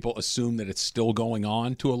lot of people assume that it's still going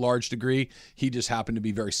on to a large degree. He just happened to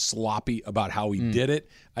be very sloppy about how he did it.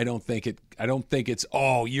 I don't think it's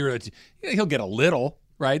he'll get a little,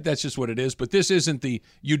 right? That's just what it is. But this isn't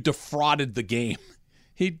you defrauded the game.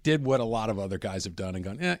 He did what a lot of other guys have done and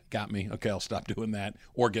gone, got me. Okay, I'll stop doing that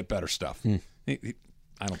or get better stuff. I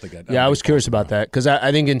don't think that. Yeah, I was curious about that because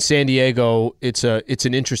I think in San Diego it's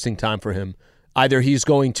an interesting time for him. Either he's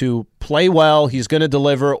going to play well, he's going to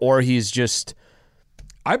deliver, or he's just...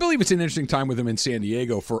 I believe it's an interesting time with him in San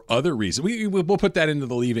Diego for other reasons. We'll put that into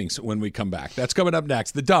the leavings when we come back. That's coming up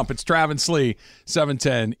next. The Dump. It's Travis Lee,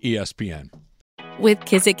 710 ESPN. With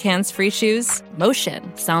Kizik hands-free shoes,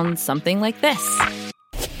 motion sounds something like this.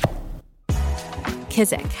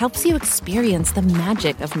 Kizik helps you experience the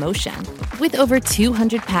magic of motion. With over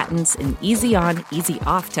 200 patents and easy-on,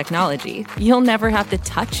 easy-off technology, you'll never have to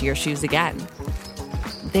touch your shoes again.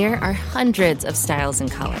 There are hundreds of styles and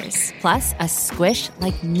colors, plus a squish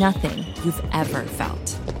like nothing you've ever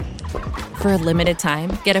felt. For a limited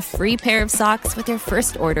time, get a free pair of socks with your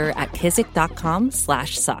first order at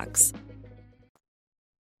kizik.com/socks.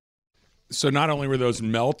 So not only were those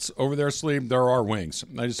melts over their sleeve, there are wings.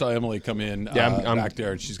 I just saw Emily come in back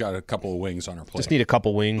there, and she's got a couple of wings on her plate. Just need a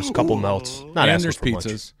couple wings, couple melts. Not and there's pizzas,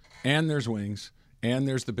 much. And there's wings, and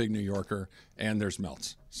there's the Big New Yorker, and there's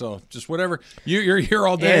melts. So just whatever. You're here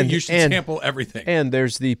all day, and you should sample everything. And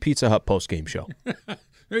there's the Pizza Hut post-game show.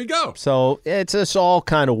 There you go. So it's all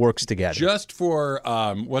kind of works together. Just for,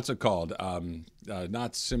 what's it called?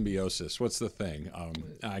 not symbiosis. What's the thing?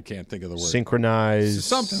 I can't think of the word. Synchronized,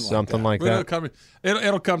 something like that.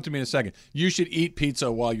 It'll come to me in a second. You should eat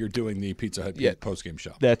pizza while you're doing the Pizza Hut postgame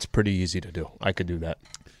show. That's pretty easy to do. I could do that.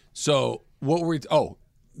 So what were we?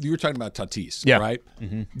 You were talking about Tatis, right?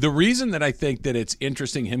 Mm-hmm. The reason that I think that it's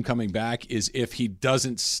interesting him coming back is if he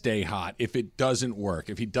doesn't stay hot, if it doesn't work,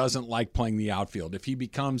 if he doesn't like playing the outfield, if he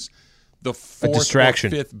becomes the fourth or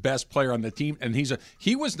fifth best player on the team, and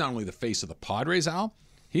he was not only the face of the Padres, Al,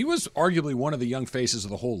 he was arguably one of the young faces of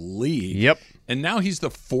the whole league. Yep. And now he's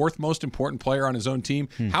the fourth most important player on his own team.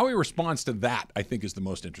 How he responds to that, I think, is the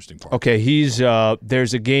most interesting part. Okay,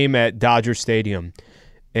 there's a game at Dodger Stadium,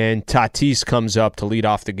 and Tatis comes up to lead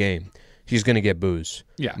off the game. He's going to get boos.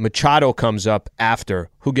 Yeah. Machado comes up after.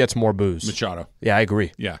 Who gets more boos? Machado. Yeah, I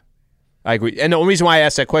agree. Yeah. I agree. And the only reason why I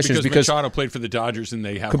asked that question is because Machado played for the Dodgers and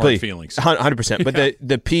they have hard feelings. 100%. But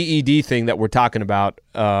the PED thing that we're talking about,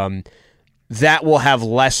 that will have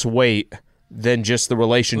less weight than just the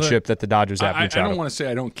relationship that the Dodgers have with Machado. I don't want to say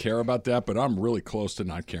I don't care about that, but I'm really close to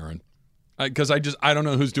not caring. Because I don't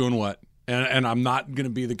know who's doing what. And I'm not going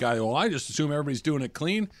to be the guy, I just assume everybody's doing it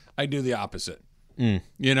clean. I do the opposite.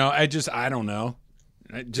 I don't know.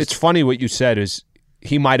 It's funny what you said is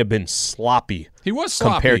he might have been sloppy. He was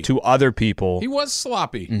sloppy. Compared to other people. He was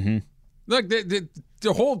sloppy. Mm-hmm. Look,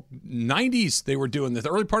 the whole 90s they were doing this. The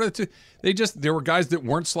early part of there were guys that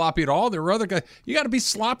weren't sloppy at all. There were other guys. You got to be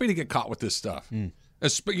sloppy to get caught with this stuff. You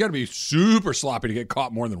got to be super sloppy to get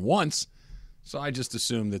caught more than once. So I just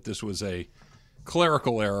assumed that this was a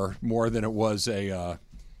clerical error more than it was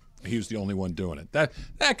he was the only one doing it.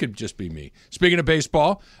 That could just be me. Speaking of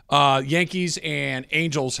baseball, Yankees and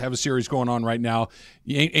Angels have a series going on right now.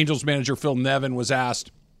 Angels manager Phil Nevin was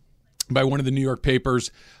asked by one of the New York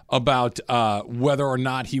papers about whether or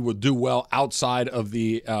not he would do well outside of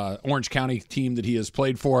the Orange County team that he has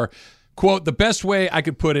played for. Quote, the best way I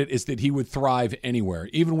could put it is that he would thrive anywhere.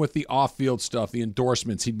 Even with the off-field stuff, the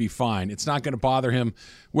endorsements, he'd be fine. It's not going to bother him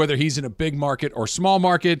whether he's in a big market or small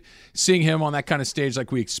market. Seeing him on that kind of stage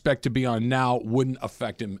like we expect to be on now wouldn't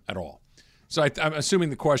affect him at all. So I'm assuming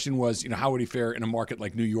the question was, how would he fare in a market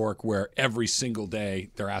like New York where every single day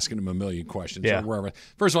they're asking him a million questions or wherever.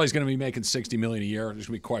 First of all, he's going to be making $60 million a year. There's going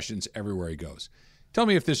to be questions everywhere he goes. Tell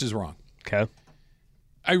me if this is wrong. Okay.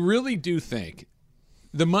 I really do think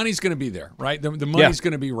the money's going to be there, right? The money's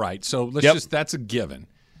going to be right. So that's a given.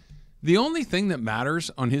 The only thing that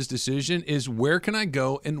matters on his decision is where can I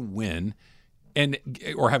go and win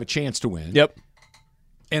or have a chance to win. Yep.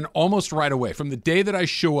 And almost right away, from the day that I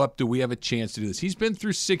show up, do we have a chance to do this? He's been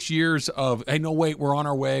through 6 years of, hey, no, wait, we're on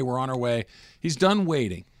our way. He's done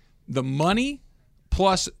waiting. The money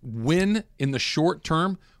plus win in the short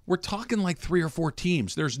term, we're talking like 3 or 4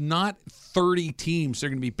 teams. There's not 30 teams that are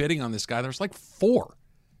going to be bidding on this guy. There's like 4.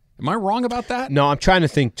 Am I wrong about that? No, I'm trying to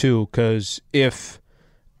think too, because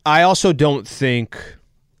I also don't think,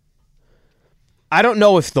 I don't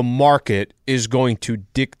know if the market is going to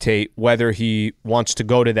dictate whether he wants to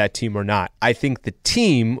go to that team or not. I think the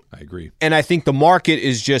team, I agree, and I think the market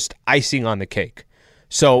is just icing on the cake.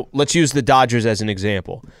 So let's use the Dodgers as an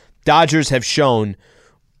example. Dodgers have shown,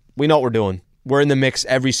 we know what we're doing. We're in the mix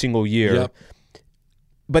every single year. Yep.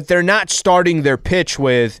 But they're not starting their pitch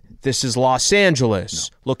with, this is Los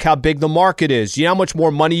Angeles. No. Look how big the market is. You know how much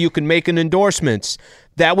more money you can make in endorsements?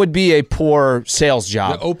 That would be a poor sales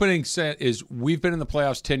job. The opening set is we've been in the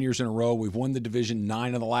playoffs 10 years in a row. We've won the division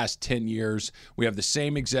 9 of the last 10 years. We have the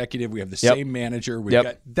same executive. We have the same manager.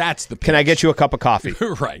 That's the pitch. Can I get you a cup of coffee?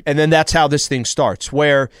 Right. And then that's how this thing starts.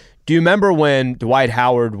 Where, do you remember when Dwight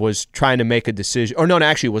Howard was trying to make a decision? Or no,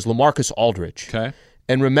 actually, it was LaMarcus Aldridge. Okay.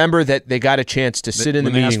 And remember that they got a chance to sit in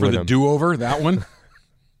the meeting with him. When they asked for the do-over, that one?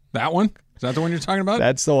 That one? Is that the one you're talking about?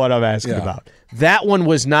 That's the one I'm asking about. That one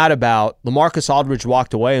was not about, LaMarcus Aldridge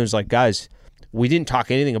walked away and was like, guys, we didn't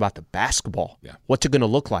talk anything about the basketball. Yeah. What's it going to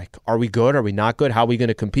look like? Are we good? Are we not good? How are we going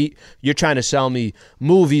to compete? You're trying to sell me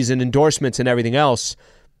movies and endorsements and everything else.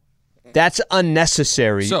 That's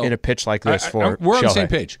unnecessary in a pitch like this we're on Shohei. the same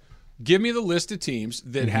page. Give me the list of teams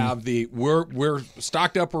that have we're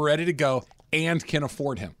stocked up, we're ready to go, and can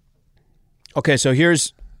afford him. Okay, so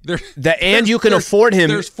here's you can afford him.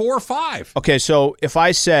 There's 4 or 5. Okay, so if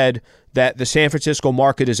I said that the San Francisco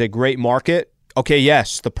market is a great market, okay,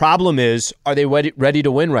 yes. The problem is, are they ready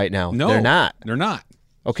to win right now? No, they're not. They're not.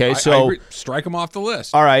 Okay, I so agree. Strike them off the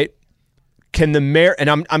list. All right. Can the Mariners? And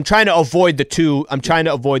I'm trying to avoid the two. I'm trying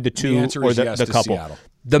to avoid the two answer or is yes the to couple. Seattle.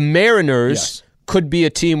 The Mariners could be a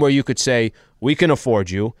team where you could say we can afford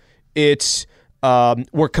you. It's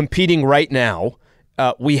we're competing right now.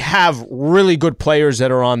 We have really good players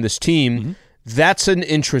that are on this team. That's an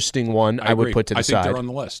interesting one I would put to the side. I think they're on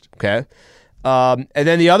the list. Okay. And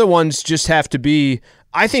then the other ones just have to be,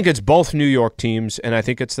 I think it's both New York teams, and I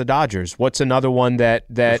think it's the Dodgers. What's another one that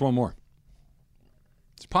There's one more.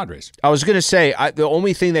 It's Padres. I was going to say, the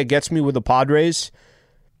only thing that gets me with the Padres,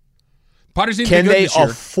 need to can be good they this year.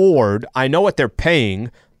 afford, I know what they're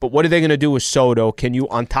paying, but what are they going to do with Soto? Can you,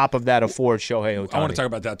 on top of that, afford Shohei Ohtani? I want to talk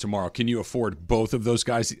about that tomorrow. Can you afford both of those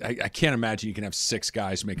guys? I can't imagine you can have 6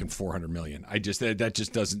 guys making $400 million. That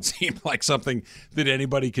just doesn't seem like something that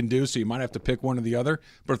anybody can do. So you might have to pick one or the other.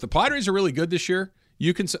 But if the Padres are really good this year,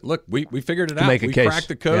 you can look. We figured it out. Make a we case. cracked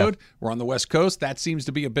the code. Yeah. We're on the West Coast. That seems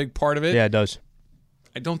to be a big part of it. Yeah, it does.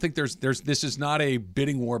 I don't think there's. This is not a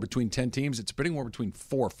bidding war between 10 teams. It's a bidding war between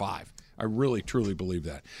 4 or 5. I really, truly believe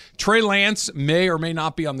that. Trey Lance may or may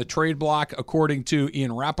not be on the trade block, according to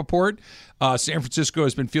Ian Rappaport. San Francisco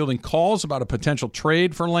has been fielding calls about a potential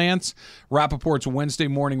trade for Lance. Rappaport's Wednesday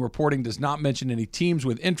morning reporting does not mention any teams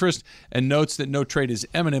with interest and notes that no trade is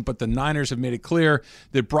imminent, but the Niners have made it clear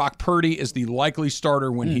that Brock Purdy is the likely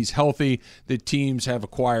starter when he's healthy that teams have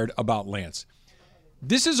acquired about Lance.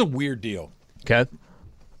 This is a weird deal. Okay.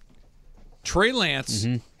 Trey Lance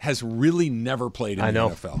has really never played in the know.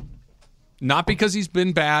 NFL. Not because he's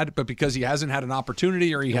been bad, but because he hasn't had an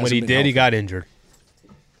opportunity or he hasn't When he been did, healthy. he got injured.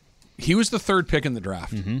 He was the 3rd pick in the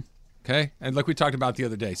draft. Okay? And like we talked about the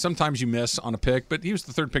other day, sometimes you miss on a pick, but he was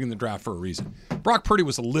the 3rd pick in the draft for a reason. Brock Purdy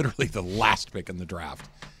was literally the last pick in the draft.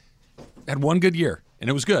 Had one good year, and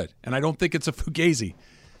it was good. And I don't think it's a fugazi.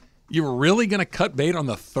 You were really going to cut bait on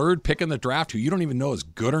the 3rd pick in the draft who you don't even know is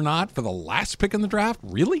good or not for the last pick in the draft?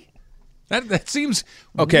 Really? That seems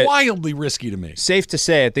wildly risky to me. Safe to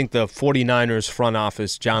say, I think the 49ers front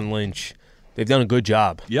office, John Lynch, they've done a good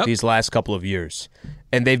job these last couple of years.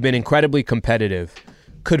 And they've been incredibly competitive.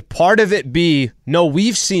 Could part of it be, no,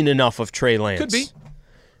 we've seen enough of Trey Lance. Could be.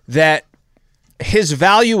 That his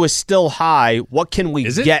value is still high. What can we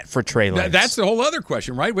get for Trey Lance? That's the whole other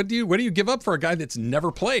question, right? What do you give up for a guy that's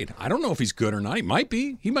never played? I don't know if he's good or not. He might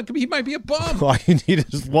be. He might be a bum. All you need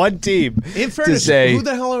is one team In fairness, to say, who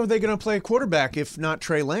the hell are they going to play a quarterback if not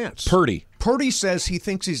Trey Lance? Purdy. Purdy says he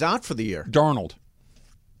thinks he's out for the year. Darnold.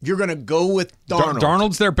 You're going to go with Darnold.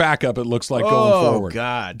 Darnold's their backup, it looks like, going forward. Oh,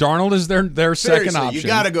 God. Darnold is their second Seriously, option. You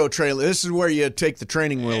got to go Trey Lance. This is where you take the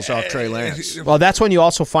training wheels off Trey Lance. well, that's when you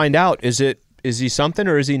also find out, is he something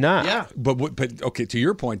or is he not? Yeah. But okay, to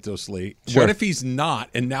your point, though, Slee, Sure. what if he's not,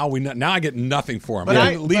 and now I get nothing for him? But,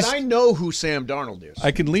 At I know who Sam Darnold is.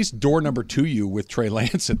 I can at least door number 2 you with Trey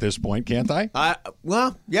Lance at this point, can't I?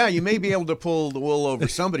 Well, yeah, you may be able to pull the wool over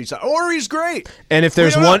somebody's side. Or he's great. And if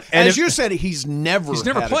there's We don't one, know. and as if, you said, he's never had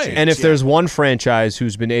a played. chance. and if Yeah. there's one franchise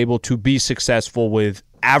who's been able to be successful with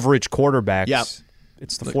average quarterbacks, Yep.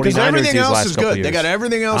 it's the Because 49ers everything these else last is couple good. years. They got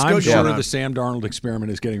everything else I'm good sure going on. the Sam Darnold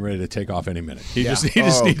experiment is getting ready to take off any minute. He Yeah. just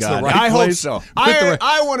needs the God. right I hope place. so. With the right-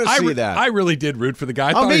 I want to see that. I really did root for the guy.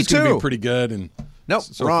 I Oh, thought me he was going to too. be pretty good, and Nope,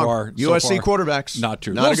 so wrong. far, USC quarterbacks. not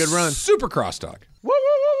true. Not a Little good run. Super crosstalk.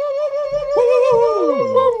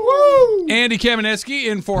 Andy Kamenetsky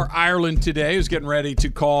in for Ireland today, who's getting ready to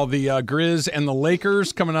call the Grizz and the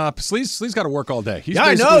Lakers coming up. Slee's got to work all day. He's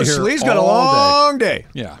I basically know. here Slee's got a all long day.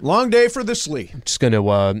 Yeah. Long day for the Slee. Just going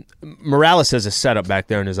to Morales has a setup back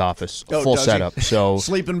there in his office, a Oh, full does he? setup. So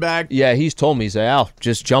Sleeping bag. yeah, he's told me, he's like, Al,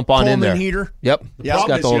 just jump on in Coleman there. heater. Yep. Yeah. He's Problem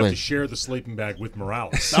got is the you whole have thing. to share the sleeping bag with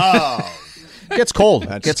Morales. Oh. Gets cold.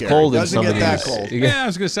 That's Gets scary. cold in Doesn't some get of that these. cold. Yeah, I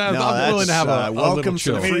was going to say, I'm willing to have a welcome little to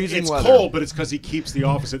chill. the I mean, freezing it's weather. cold, but it's because he keeps the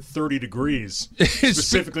office at 30 degrees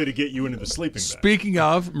specifically to get you into the sleeping bag. Speaking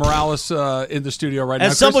of, Morales in the studio right now.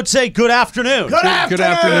 As some would say, good afternoon. Good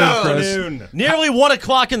afternoon. Chris. Nearly 1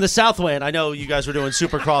 o'clock in the Southland. I know you guys were doing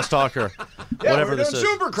Super Crosstalk or whatever we're this doing is.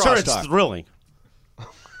 Super Sir, it's Crosstalk. thrilling.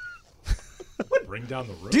 Bring down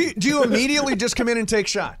the room. Do you immediately just come in and take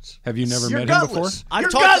shots? Have you never You're met gutless. him I've You're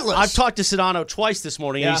talked gutless. to Sedano twice this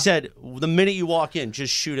morning, and Yeah. he said the minute you walk in,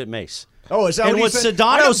 just shoot at Mace. Oh, is that And what what he said? Sedano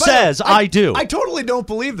I know, but says, I do. I totally don't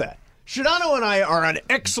believe that. Shadano and I are on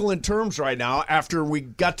excellent terms right now after we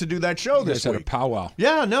got to do that show You this guys had a week. powwow.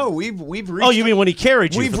 Yeah, no, we've reached. Oh, you mean when he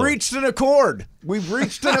carried you? We've for the- reached an accord. We've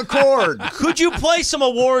reached an accord. Could you play some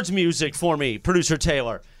awards music for me, Producer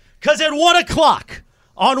Taylor? Because at 1 o'clock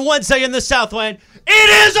on Wednesday in the Southland,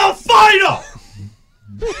 it is a final!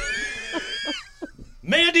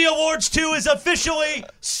 Mandy Awards 2 is officially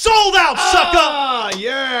sold out, sucker! Ah,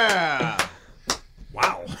 yeah.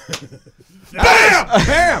 Wow. Bam!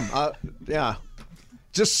 Bam! Yeah.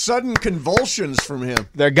 Just sudden convulsions from him.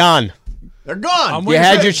 They're gone. They're gone. You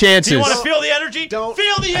had your chances. Do you want to feel the energy? Feel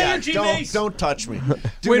the energy, Mace. Don't touch me.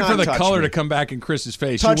 Wait for the color to come back in Chris's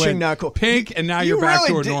face. Touching you went not cool. pink, and now you're back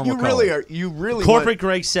to a normal color. You really Corporate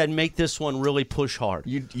Greg said, make this one really push hard.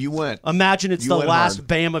 You went. Imagine it's the last hard.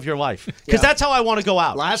 BAM of your life. Because that's how I want to go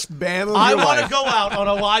out. Last BAM of I your life. want to go out on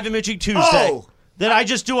a live imaging Tuesday. Then I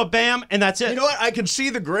just do a BAM, and that's it. You know what? I can see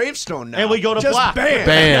the gravestone now. And we go to just black.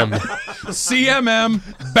 Bam.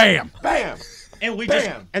 CMM, bam. Bam. And we Bam.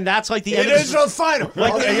 just, and that's like the end It of is a final.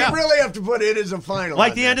 Like, You really have to put it as a final.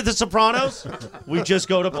 Like the end of The Sopranos, we just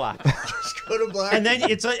go to black. Just go to black. And then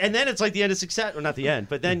it's like the end of Success, or not the end,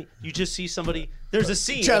 but then you just see somebody. There's a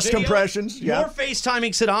scene, Chest a video, compressions. Yeah. You're FaceTiming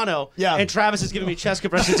Sedano, Yeah. and Travis is giving me chest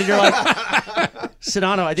compressions, and you're like,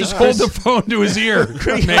 Sedano, I think Just hold the phone to his ear,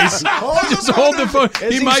 Mace. Just hold the phone.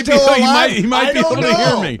 Is He he might be. still He alive? might be I able don't to hear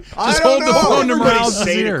know. me. I Just don't hold the know. phone to Everybody Morales'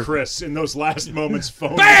 say to ear. Chris in those last moments,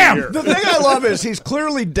 phone Bam! in the The thing I love is he's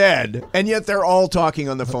clearly dead, and yet they're all talking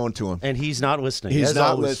on the phone to him. And he's not listening. He's as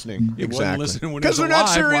not always. listening. He wasn't Exactly. listening when he Because was they're not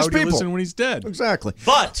alive. serious Why would you people. listen when he's dead? Exactly.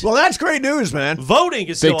 But Well, that's great news, man. voting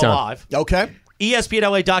is still Big time. alive. Okay.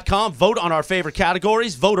 ESPNLA.com. Vote on our favorite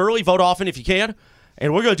categories. Vote early. Vote often if you can.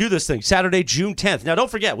 And we're going to do this thing Saturday, June 10th. Now, don't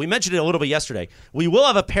forget, we mentioned it a little bit yesterday. We will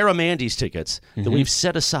have a pair of Mandy's tickets that we've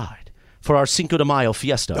set aside for our Cinco de Mayo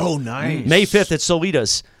fiesta. Oh, nice. May 5th at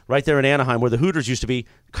Solitas, right there in Anaheim, where the Hooters used to be.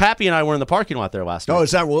 Cappy and I were in the parking lot there last night. Oh, is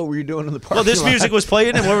that what were you doing in the parking Well, this lot? music was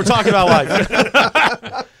playing, and we were talking about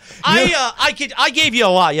life. I gave you a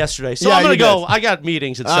lot yesterday, so Yeah, I'm gonna you go. did. I got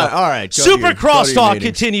meetings and stuff. all right, go to Super your- go to your Crosstalk meetings.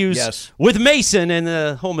 continues Yes. with Mason and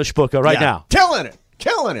the whole mishpucha right Yeah. now. Killing it.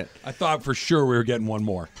 Killing it. I thought for sure we were getting one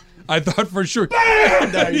more. I thought for sure.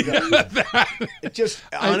 There you go. It just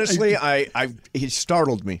honestly, he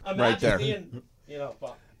startled me right there.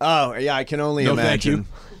 Oh yeah, I can only No, imagine.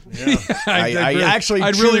 thank you. I actually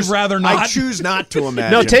I'd choose, really rather not. I choose not to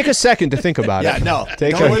imagine. No, take a second to think about Yeah, it. no.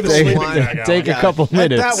 Take Don't leave the sleeping bag out. a couple Let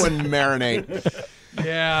minutes. that one marinate.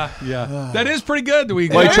 Yeah. That is pretty good. We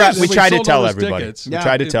Well, we tried to sold tell all those everybody. tickets. We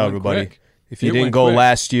tried to It tell went everybody. quick. If you It didn't went go quick.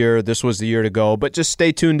 last year, this was the year to go. But just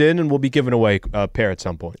stay tuned in, and we'll be giving away a pair at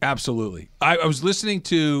some point. Absolutely. I was listening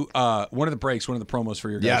to one of the breaks, one of the promos for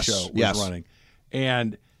your guys' show was running,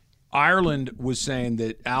 and Ireland was saying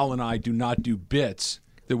that Al and I do not do bits,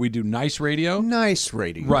 that we do nice radio. Nice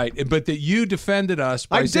radio. Right, but that you defended us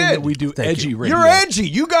by I saying did. that we do edgy radio. You're edgy.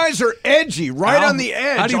 You guys are edgy, right How- on the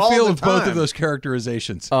edge. How do you all feel the of both time. of those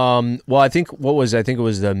characterizations? Well, I think it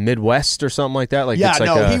was the Midwest or something like that. Like Yeah, it's like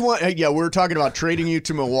no, yeah, we were talking about trading you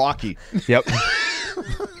to Milwaukee. Yep.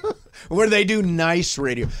 Where they do nice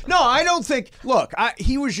radio. No, I don't think. Look,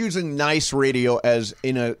 he was using nice radio as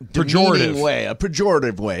in a demeaning way, a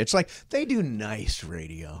pejorative way. It's like they do nice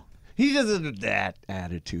radio. He does that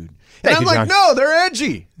attitude, and Thank I'm you, like, John. no, they're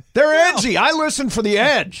edgy. They're edgy. I listen for the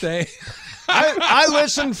edge. I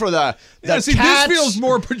listen for the See, cats. this feels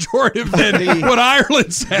more pejorative than what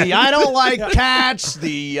Ireland said. The I don't like cats.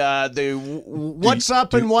 The what's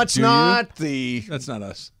up and what's do you? not. The That's not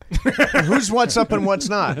us. who's what's up and what's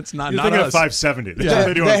not. That's not You're not thinking us. of 570. There's Yeah. a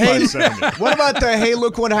video The on hey, 570. what about the hey,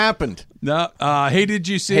 look what happened? No. Hey, did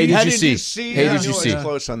you see? Hey, did How you did see? you see? Hey, I did knew you I was see?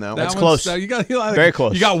 close on that one. That's one's- close. You got Very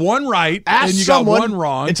close. You got one right, Ask and you someone. got one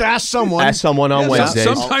wrong. It's ask someone. Ask someone on Yeah, Wednesdays.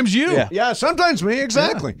 Sometimes you. Yeah. Yeah, sometimes me,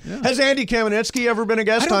 exactly. Has Andy Kamenetsky ever been a I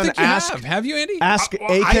guest don't on think you Ask? have you, Andy? Ask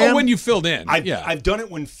I- A-Cam? Oh, when you filled in. I've done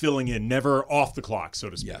it when filling in, never off the clock, so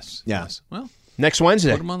to speak. Yes. Yeah. Yes. Well, Next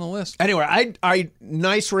Wednesday. put them on the list. Anyway, I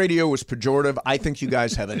nice radio was pejorative. I think you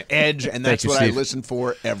guys have an edge, and that's Thank you, what I Steve. listen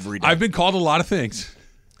for every day. I've been called a lot of things.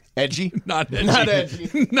 edgy. Not edgy. Not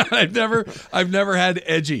edgy. No, I've never had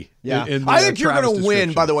edgy. Yeah, in the, I think you're Travis going to win.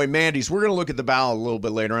 description. By the way, Mandy's. We're going to look at the ballot a little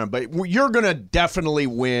bit later on, but you're going to definitely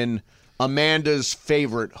win Amanda's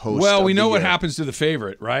favorite host. Well, of we the know what year. happens to the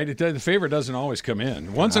favorite, right? The favorite doesn't always come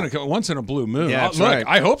in. Once in a blue moon. Yeah, that's Look, right.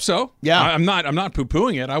 I hope so. Yeah. I'm not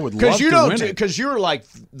poo-pooing it. I would love Because you to don't, win it. because you're like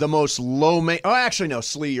the most low maintenance. Oh, actually, no,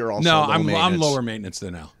 Slee, you're also No, low I'm maintenance. lower maintenance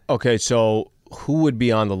than Al. Okay, so who would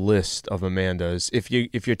be on the list of Amanda's if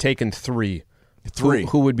you're taking three?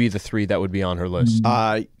 Who would be the three that would be on her list?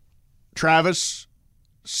 Travis,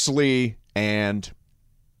 Slee, and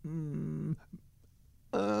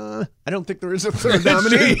I don't think there is a third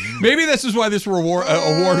nominee. Maybe this is why this award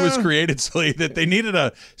was created, Slee, that they needed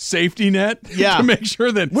a safety net Yeah. to make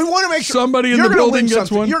sure that We want to make sure somebody in you're the gonna building win gets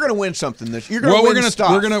something. one. You're going to win something this. You're going to Well, win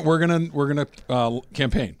stuff. we're gonna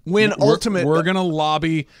campaign. Win ultimate- We're gonna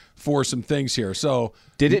lobby for some things here. So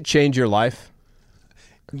Did it change your life?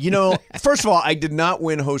 You know, first of all, I did not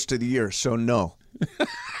win Host of the Year, so no.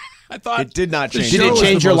 I thought It did not change. Did show it was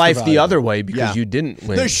change the your most life the valuable. other way because Yeah. you didn't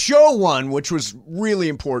win? The show won, which was really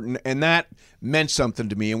important, and that meant something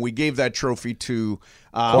to me, and we gave that trophy to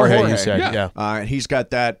Jorge. You said, yeah. He's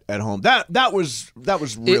got that at home. That was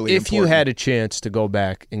really if you important. had a chance to go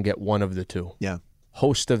back and get one of the two,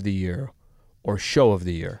 host of the year or show of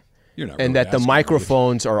the year, You're not and really that the asking,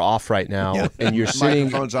 microphones are off right now, and you're sitting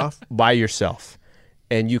Microphones off? by yourself,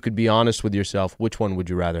 and you could be honest with yourself, which one would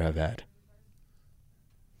you rather have had?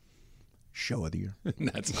 Show of the year.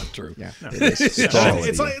 That's not true. Yeah. No.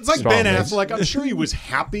 It's like Ben Affleck. I'm sure he was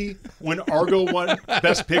happy when Argo won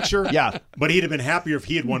Best Picture. Yeah. But he'd have been happier if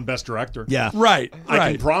he had won Best Director. Yeah. Right.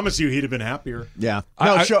 I can promise you he'd have been happier. Yeah.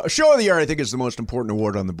 No, show of the year, I think, is the most important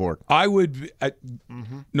award on the board. I would,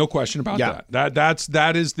 no question about that.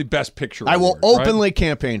 That is the Best Picture. I will award, openly right?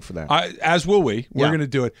 campaign for that. As will we. We're Yeah. going to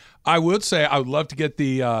do it. I would say I would love to get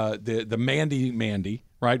the Mandy.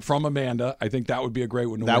 Right, from Amanda. I think that would be a great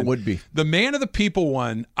one to win. That would be. The Man of the People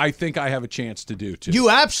one, I think I have a chance to do, too.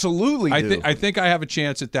 You absolutely do. I think I have a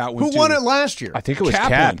chance at that one, Who too. won it last year? I think it was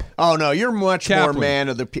Kaplan. Cap. Oh, no, you're much Kaplan. more man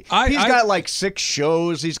of the people. He's got like 6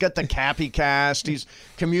 shows. He's got the Cappy cast. He's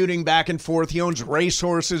commuting back and forth. He owns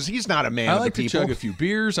racehorses. He's not a man I of like the to people. chug a few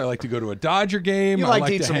beers. I like to go to a Dodger game. You I like like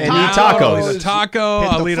to eat to some hang tacos. out. Eat a taco.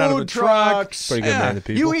 Hit I'll the eat out of a food truck. trucks. Pretty good man of the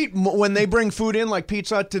people. You eat when they bring food in like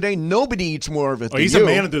Pizza Hut today. Nobody eats more of it. Oh, than he's you.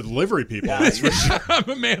 a man of the delivery people. That's for sure. I'm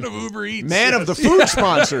a man of Uber Eats. Man of the food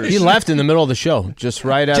sponsors. He left in the middle of the show, just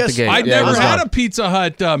right out the gate. I've Yeah, it never was had gone. a Pizza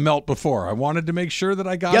Hut melt before. I wanted to make sure that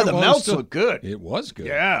I got it. Yeah, the while melts still- look good. It was good.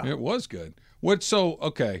 Yeah. It was good.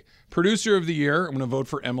 Okay. Producer of the year. I'm going to vote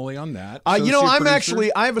for Emily on that. I'm Associate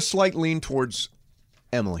actually, I have a slight lean towards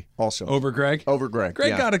Emily also. Over Greg? Over Greg. Greg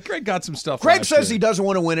yeah. got some stuff. Greg last says year. he doesn't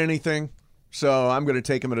want to win anything, so I'm going to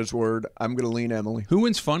take him at his word. I'm going to lean Emily. Who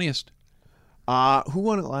wins funniest? Who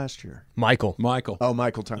won it last year? Michael. Oh,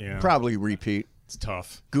 Michael Thompson. Yeah. Probably repeat. It's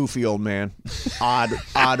tough. Goofy old man.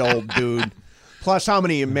 Odd old dude. Plus, how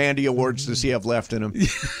many Mandy Awards does he have left in him?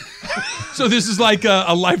 So this is like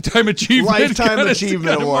a lifetime achievement. Lifetime kind of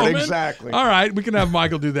achievement award, moment? exactly. All right, we can have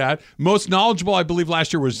Michael do that. Most knowledgeable, I believe,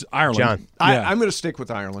 last year was Ireland. John. I'm going to stick with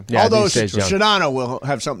Ireland. Yeah, Although these days, John. Shadano will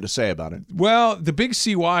have something to say about it. Well, the big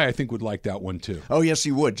CY, I think, would like that one too. Oh, yes,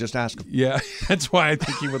 he would. Just ask him. Yeah, that's why I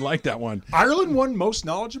think he would like that one. Ireland won most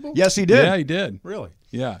knowledgeable? Yes, he did. Yeah, he did. Really?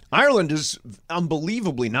 Yeah. Ireland is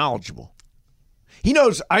unbelievably knowledgeable. He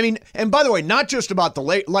knows, and by the way, not just about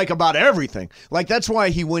about everything. Like, that's why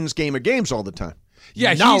he wins Game of Games all the time.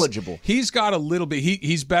 Yeah, knowledgeable. He's got a little bit.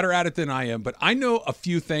 He's better at it than I am, but I know a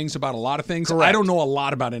few things about a lot of things. Correct. I don't know a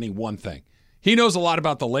lot about any one thing. He knows a lot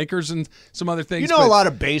about the Lakers and some other things. You know but a lot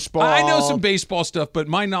of baseball. I know some baseball stuff, but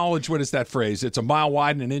my knowledge, what is that phrase? It's a mile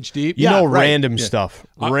wide and an inch deep. You know right. random stuff.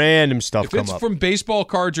 Random stuff If come it's up. from baseball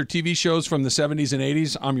cards or TV shows from the 70s and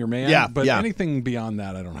 80s, I'm your man. Yeah, But yeah. anything beyond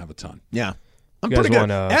that, I don't have a ton. Yeah. I'm You guys pretty good.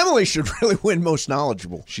 wanna- Emily should really win most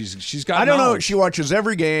knowledgeable. She's got I don't know. knowledge. She watches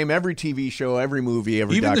every game, every TV show, every movie,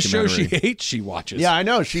 every Even the documentary. show she hates, she watches. Yeah, I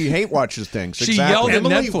know. She hate watches things. She exactly. yelled at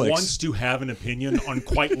Emily Netflix. wants to have an opinion on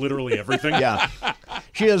quite literally everything. Yeah.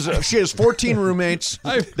 She has 14 roommates.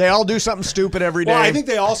 They all do something stupid every day. Well, I think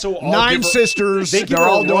they also all 9 give her- sisters. they give They're her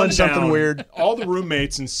all a doing rundown. something weird. All the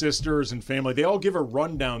roommates and sisters and family, they all give her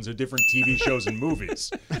rundowns of different TV shows and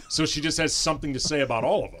movies. So she just has something to say about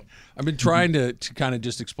all of them. I've been trying to kind of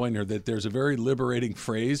just explain to her that there's a very liberating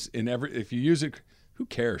phrase in if you use it, who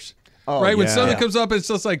cares? Oh, right? When yeah. something comes up, it's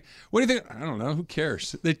just like, what do you think? I don't know. Who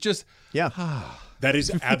cares? It just, That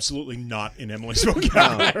is absolutely not in Emily's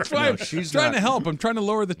vocabulary. that's why she's I'm trying not. to help. I'm trying to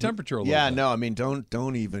lower the temperature a little Yeah, bit. no, I mean,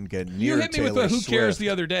 don't even get near You hit me with Taylor a who cares Swift. the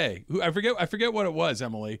other day. I forget what it was,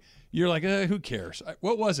 Emily. You're like, who cares?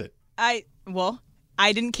 What was it?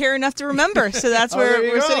 I didn't care enough to remember, so that's Oh, where there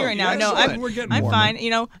you we're go. sitting right now. No, Excellent. We're getting I'm warmer. fine. You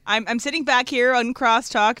know, I'm sitting back here on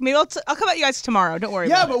Crosstalk. Maybe I'll come at you guys tomorrow. Don't worry.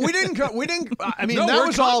 Yeah, about but it. we didn't. I mean, No, that we're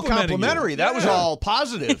was all complimenting you. complimentary. That was Yeah. all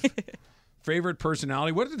positive. Favorite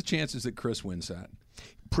personality? What are the chances that Chris wins that?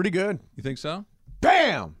 Pretty good. You think so?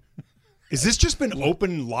 Bam. Has this just been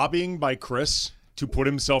open lobbying by Chris to put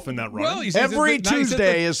himself in that running? Well, he's Every at the- no, he's at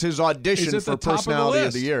Tuesday the- is his he's audition at for the top Personality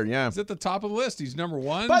of the list. Year. Yeah. He's at the top of the list. He's number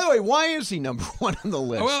one. By the way, why is he number 1 on the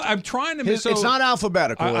list? Well, I'm trying to. it's not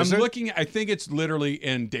alphabetical. I'm is it? looking. I think it's literally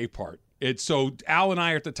in day part. It's so Al and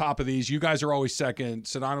I are at the top of these. You guys are always second.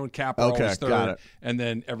 Sedano and Cap are Okay, always third, got it. and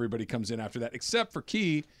then everybody comes in after that, except for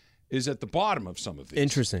Key is at the bottom of some of these.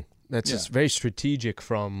 Interesting. That's Yeah. just very strategic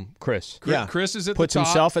from Chris. Chris is at Puts the top.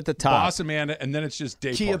 himself at the top. Boss Amanda, and then it's just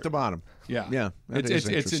day Key part. at the bottom. Yeah, Yeah, that It's is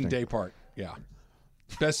in interesting. day part. Yeah,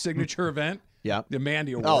 best signature event. Yeah. The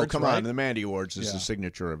Mandy Awards. Oh, come right? on. The Mandy Awards is the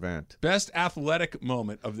signature event. Best athletic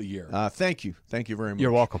moment of the year. Thank you. Thank you very much.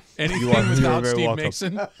 You're welcome. Anything You are without very Steve welcome.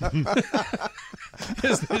 Mason?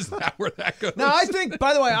 Is that where that goes? Now, I think,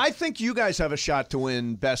 by the way, I think you guys have a shot to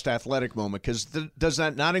win Best Athletic Moment because does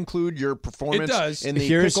that not include your performance in the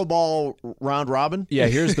pickleball round robin? Yeah,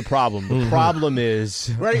 here's the problem. The problem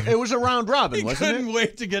is... Right, it was a round robin, He wasn't it? couldn't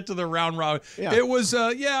wait to get to the round robin. Yeah. It was,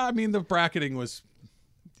 I mean, the bracketing was...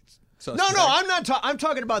 No, I'm not. I'm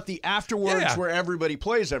talking about the afterwards where everybody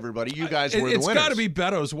plays everybody. You guys were the winners. It's got to be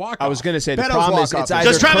Beto's walk-off. I was going to say, the Beto's problem is walk-off. it's either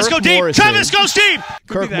Does Travis Kirk go deep? Morrison, Travis goes deep!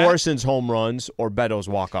 Kirk Morrison's home runs or Beto's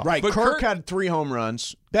walk-off. Right, But Kirk had 3 home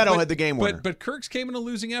runs. Beto had the game winner. But Kirk's came in a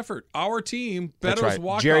losing effort. Our team, That's Beto's right.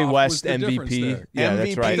 walk-off Jerry was West, the difference MVP. there. Yeah,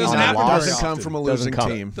 that's right. Doesn't On a happen loss. very Doesn't come often. from a losing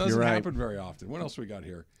team. Doesn't You're right. happen very often. What else we got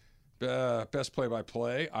here? Best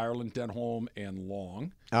play-by-play, Ireland, Denholm, and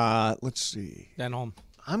Long. Let's see. Denholm.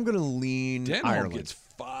 I'm going to lean Denholm Ireland. gets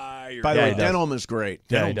fired. By the Yeah, way, he does. Denholm is great.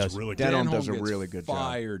 Yeah, he Denholm's does. really good. Denholm Denholm does a gets really good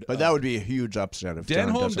fired job. But that would be a huge upset if John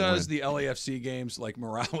Denholm doesn't does win. the LAFC games like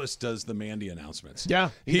Morales does the Mandy announcements.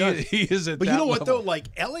 Yeah, he does. He is at But that you know what, level. though?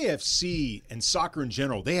 Like, LAFC and soccer in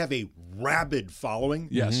general, they have a rabid following.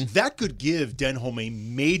 Yes. That could give Denholm a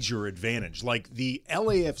major advantage. Like, the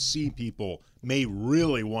LAFC people may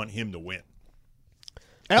really want him to win.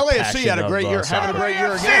 LAFC had a great year, having a great year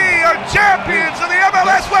LAFC again. are champions of the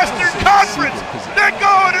MLS Western Conference. They're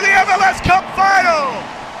going to the MLS Cup Final.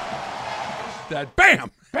 That bam!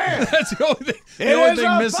 That's the only thing, It was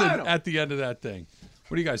a missing final. at the end of that thing.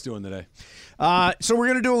 What are you guys doing today? So we're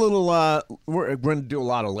gonna do a little. We're gonna do a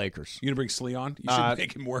lot of Lakers. You gonna bring Slee on? You should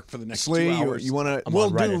make him work for the next 2 Slee, hours. you want to? I'm We'll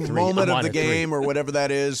on right do at 3. moment I'm of on the at 3. game or whatever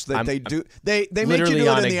that is that they do. They make you literally do it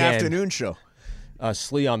on in the again. afternoon show.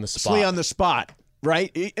 Slee on the spot. Slee on the spot,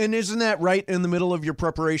 right? And isn't that right in the middle of your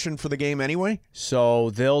preparation for the game anyway?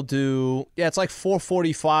 So they'll do, it's like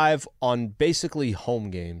 4:45 on basically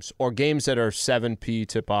home games or games that are 7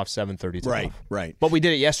 tip-off, 7:30 tip-off. Right. But we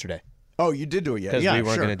did it yesterday. Oh, you did do it, Because yeah. we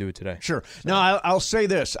weren't sure. going to do it today. Sure. Now I'll say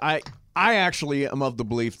this: I actually am of the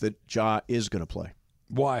belief that Ja is going to play.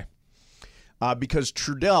 Why? Because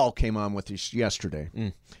Trudell came on with us yesterday.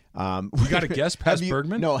 You got a guess, Pez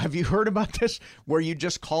Bergman? No, have you heard about this? Where you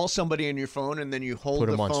just call somebody on your phone and then you hold Put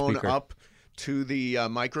the 'em on phone speaker. up to the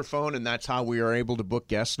microphone, and that's how we are able to book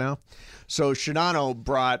guests now. So Shadano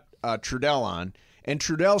brought Trudell on, and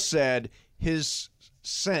Trudell said his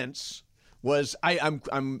sense was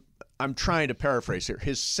I'm trying to paraphrase here.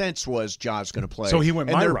 His sense was Ja's going to play. So he went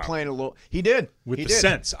and my they're route. playing a little. He did With he the did.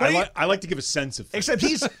 sense. But I like to give a sense of things. Except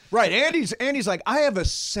he's right. Andy's like, I have a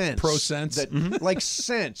sense. Pro sense? That like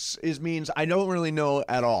sense means I don't really know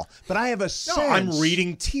at all. But I have a sense. No, I'm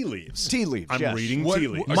reading tea leaves. Tea leaves. I'm yes. reading What- tea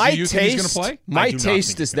leaves. what- My do you think he's taste, gonna play? my I do not taste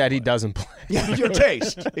think is he's that he doesn't play. Yeah, your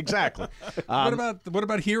taste exactly. what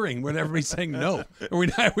about hearing when everybody's saying no?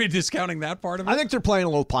 Are we discounting that part of it? I think they're playing a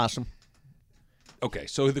little possum. Okay,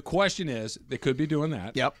 so the question is, they could be doing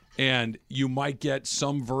that. Yep. And you might get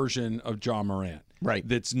some version of John Morant. Right.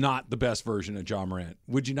 That's not the best version of John Morant.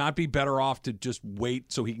 Would you not be better off to just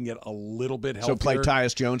wait so he can get a little bit healthier? So play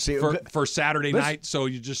Tyus Jones for Saturday night. So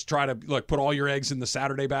you just try to put all your eggs in the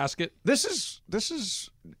Saturday basket. This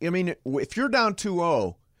is. I mean, if you're down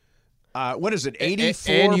 2-0, what is it? 84%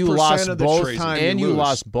 and you lost of the both, time and you lose.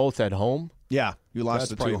 lost both at home. Yeah, you lost That's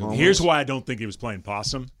the probably 2 home. Here's why I don't think he was playing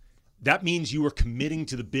possum. That means you were committing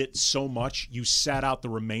to the bit so much you sat out the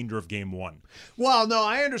remainder of game one. Well, no,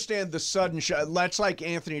 I understand the sudden shot. That's like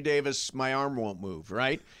Anthony Davis, my arm won't move,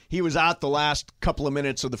 right? He was out the last couple of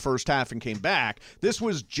minutes of the first half and came back. This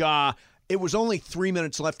was Ja. It was only 3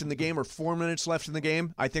 minutes left in the game or 4 minutes left in the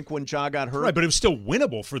game, I think, when Ja got hurt. Right, but it was still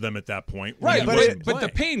winnable for them at that point. Right, but the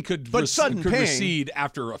pain could sudden pain. recede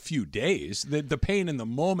after a few days. The pain in the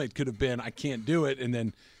moment could have been, I can't do it, and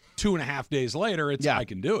then 2.5 days later, it's I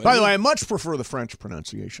can do it. By the way, I much prefer the French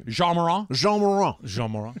pronunciation. Jean Morant? Jean Morant.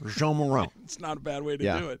 Jean Morant. Jean Morant. It's not a bad way to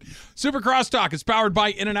Yeah. do it. Super Crosstalk is powered by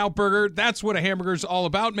In-N-Out Burger. That's what a hamburger's all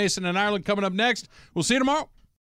about. Mason and Ireland coming up next. We'll see you tomorrow.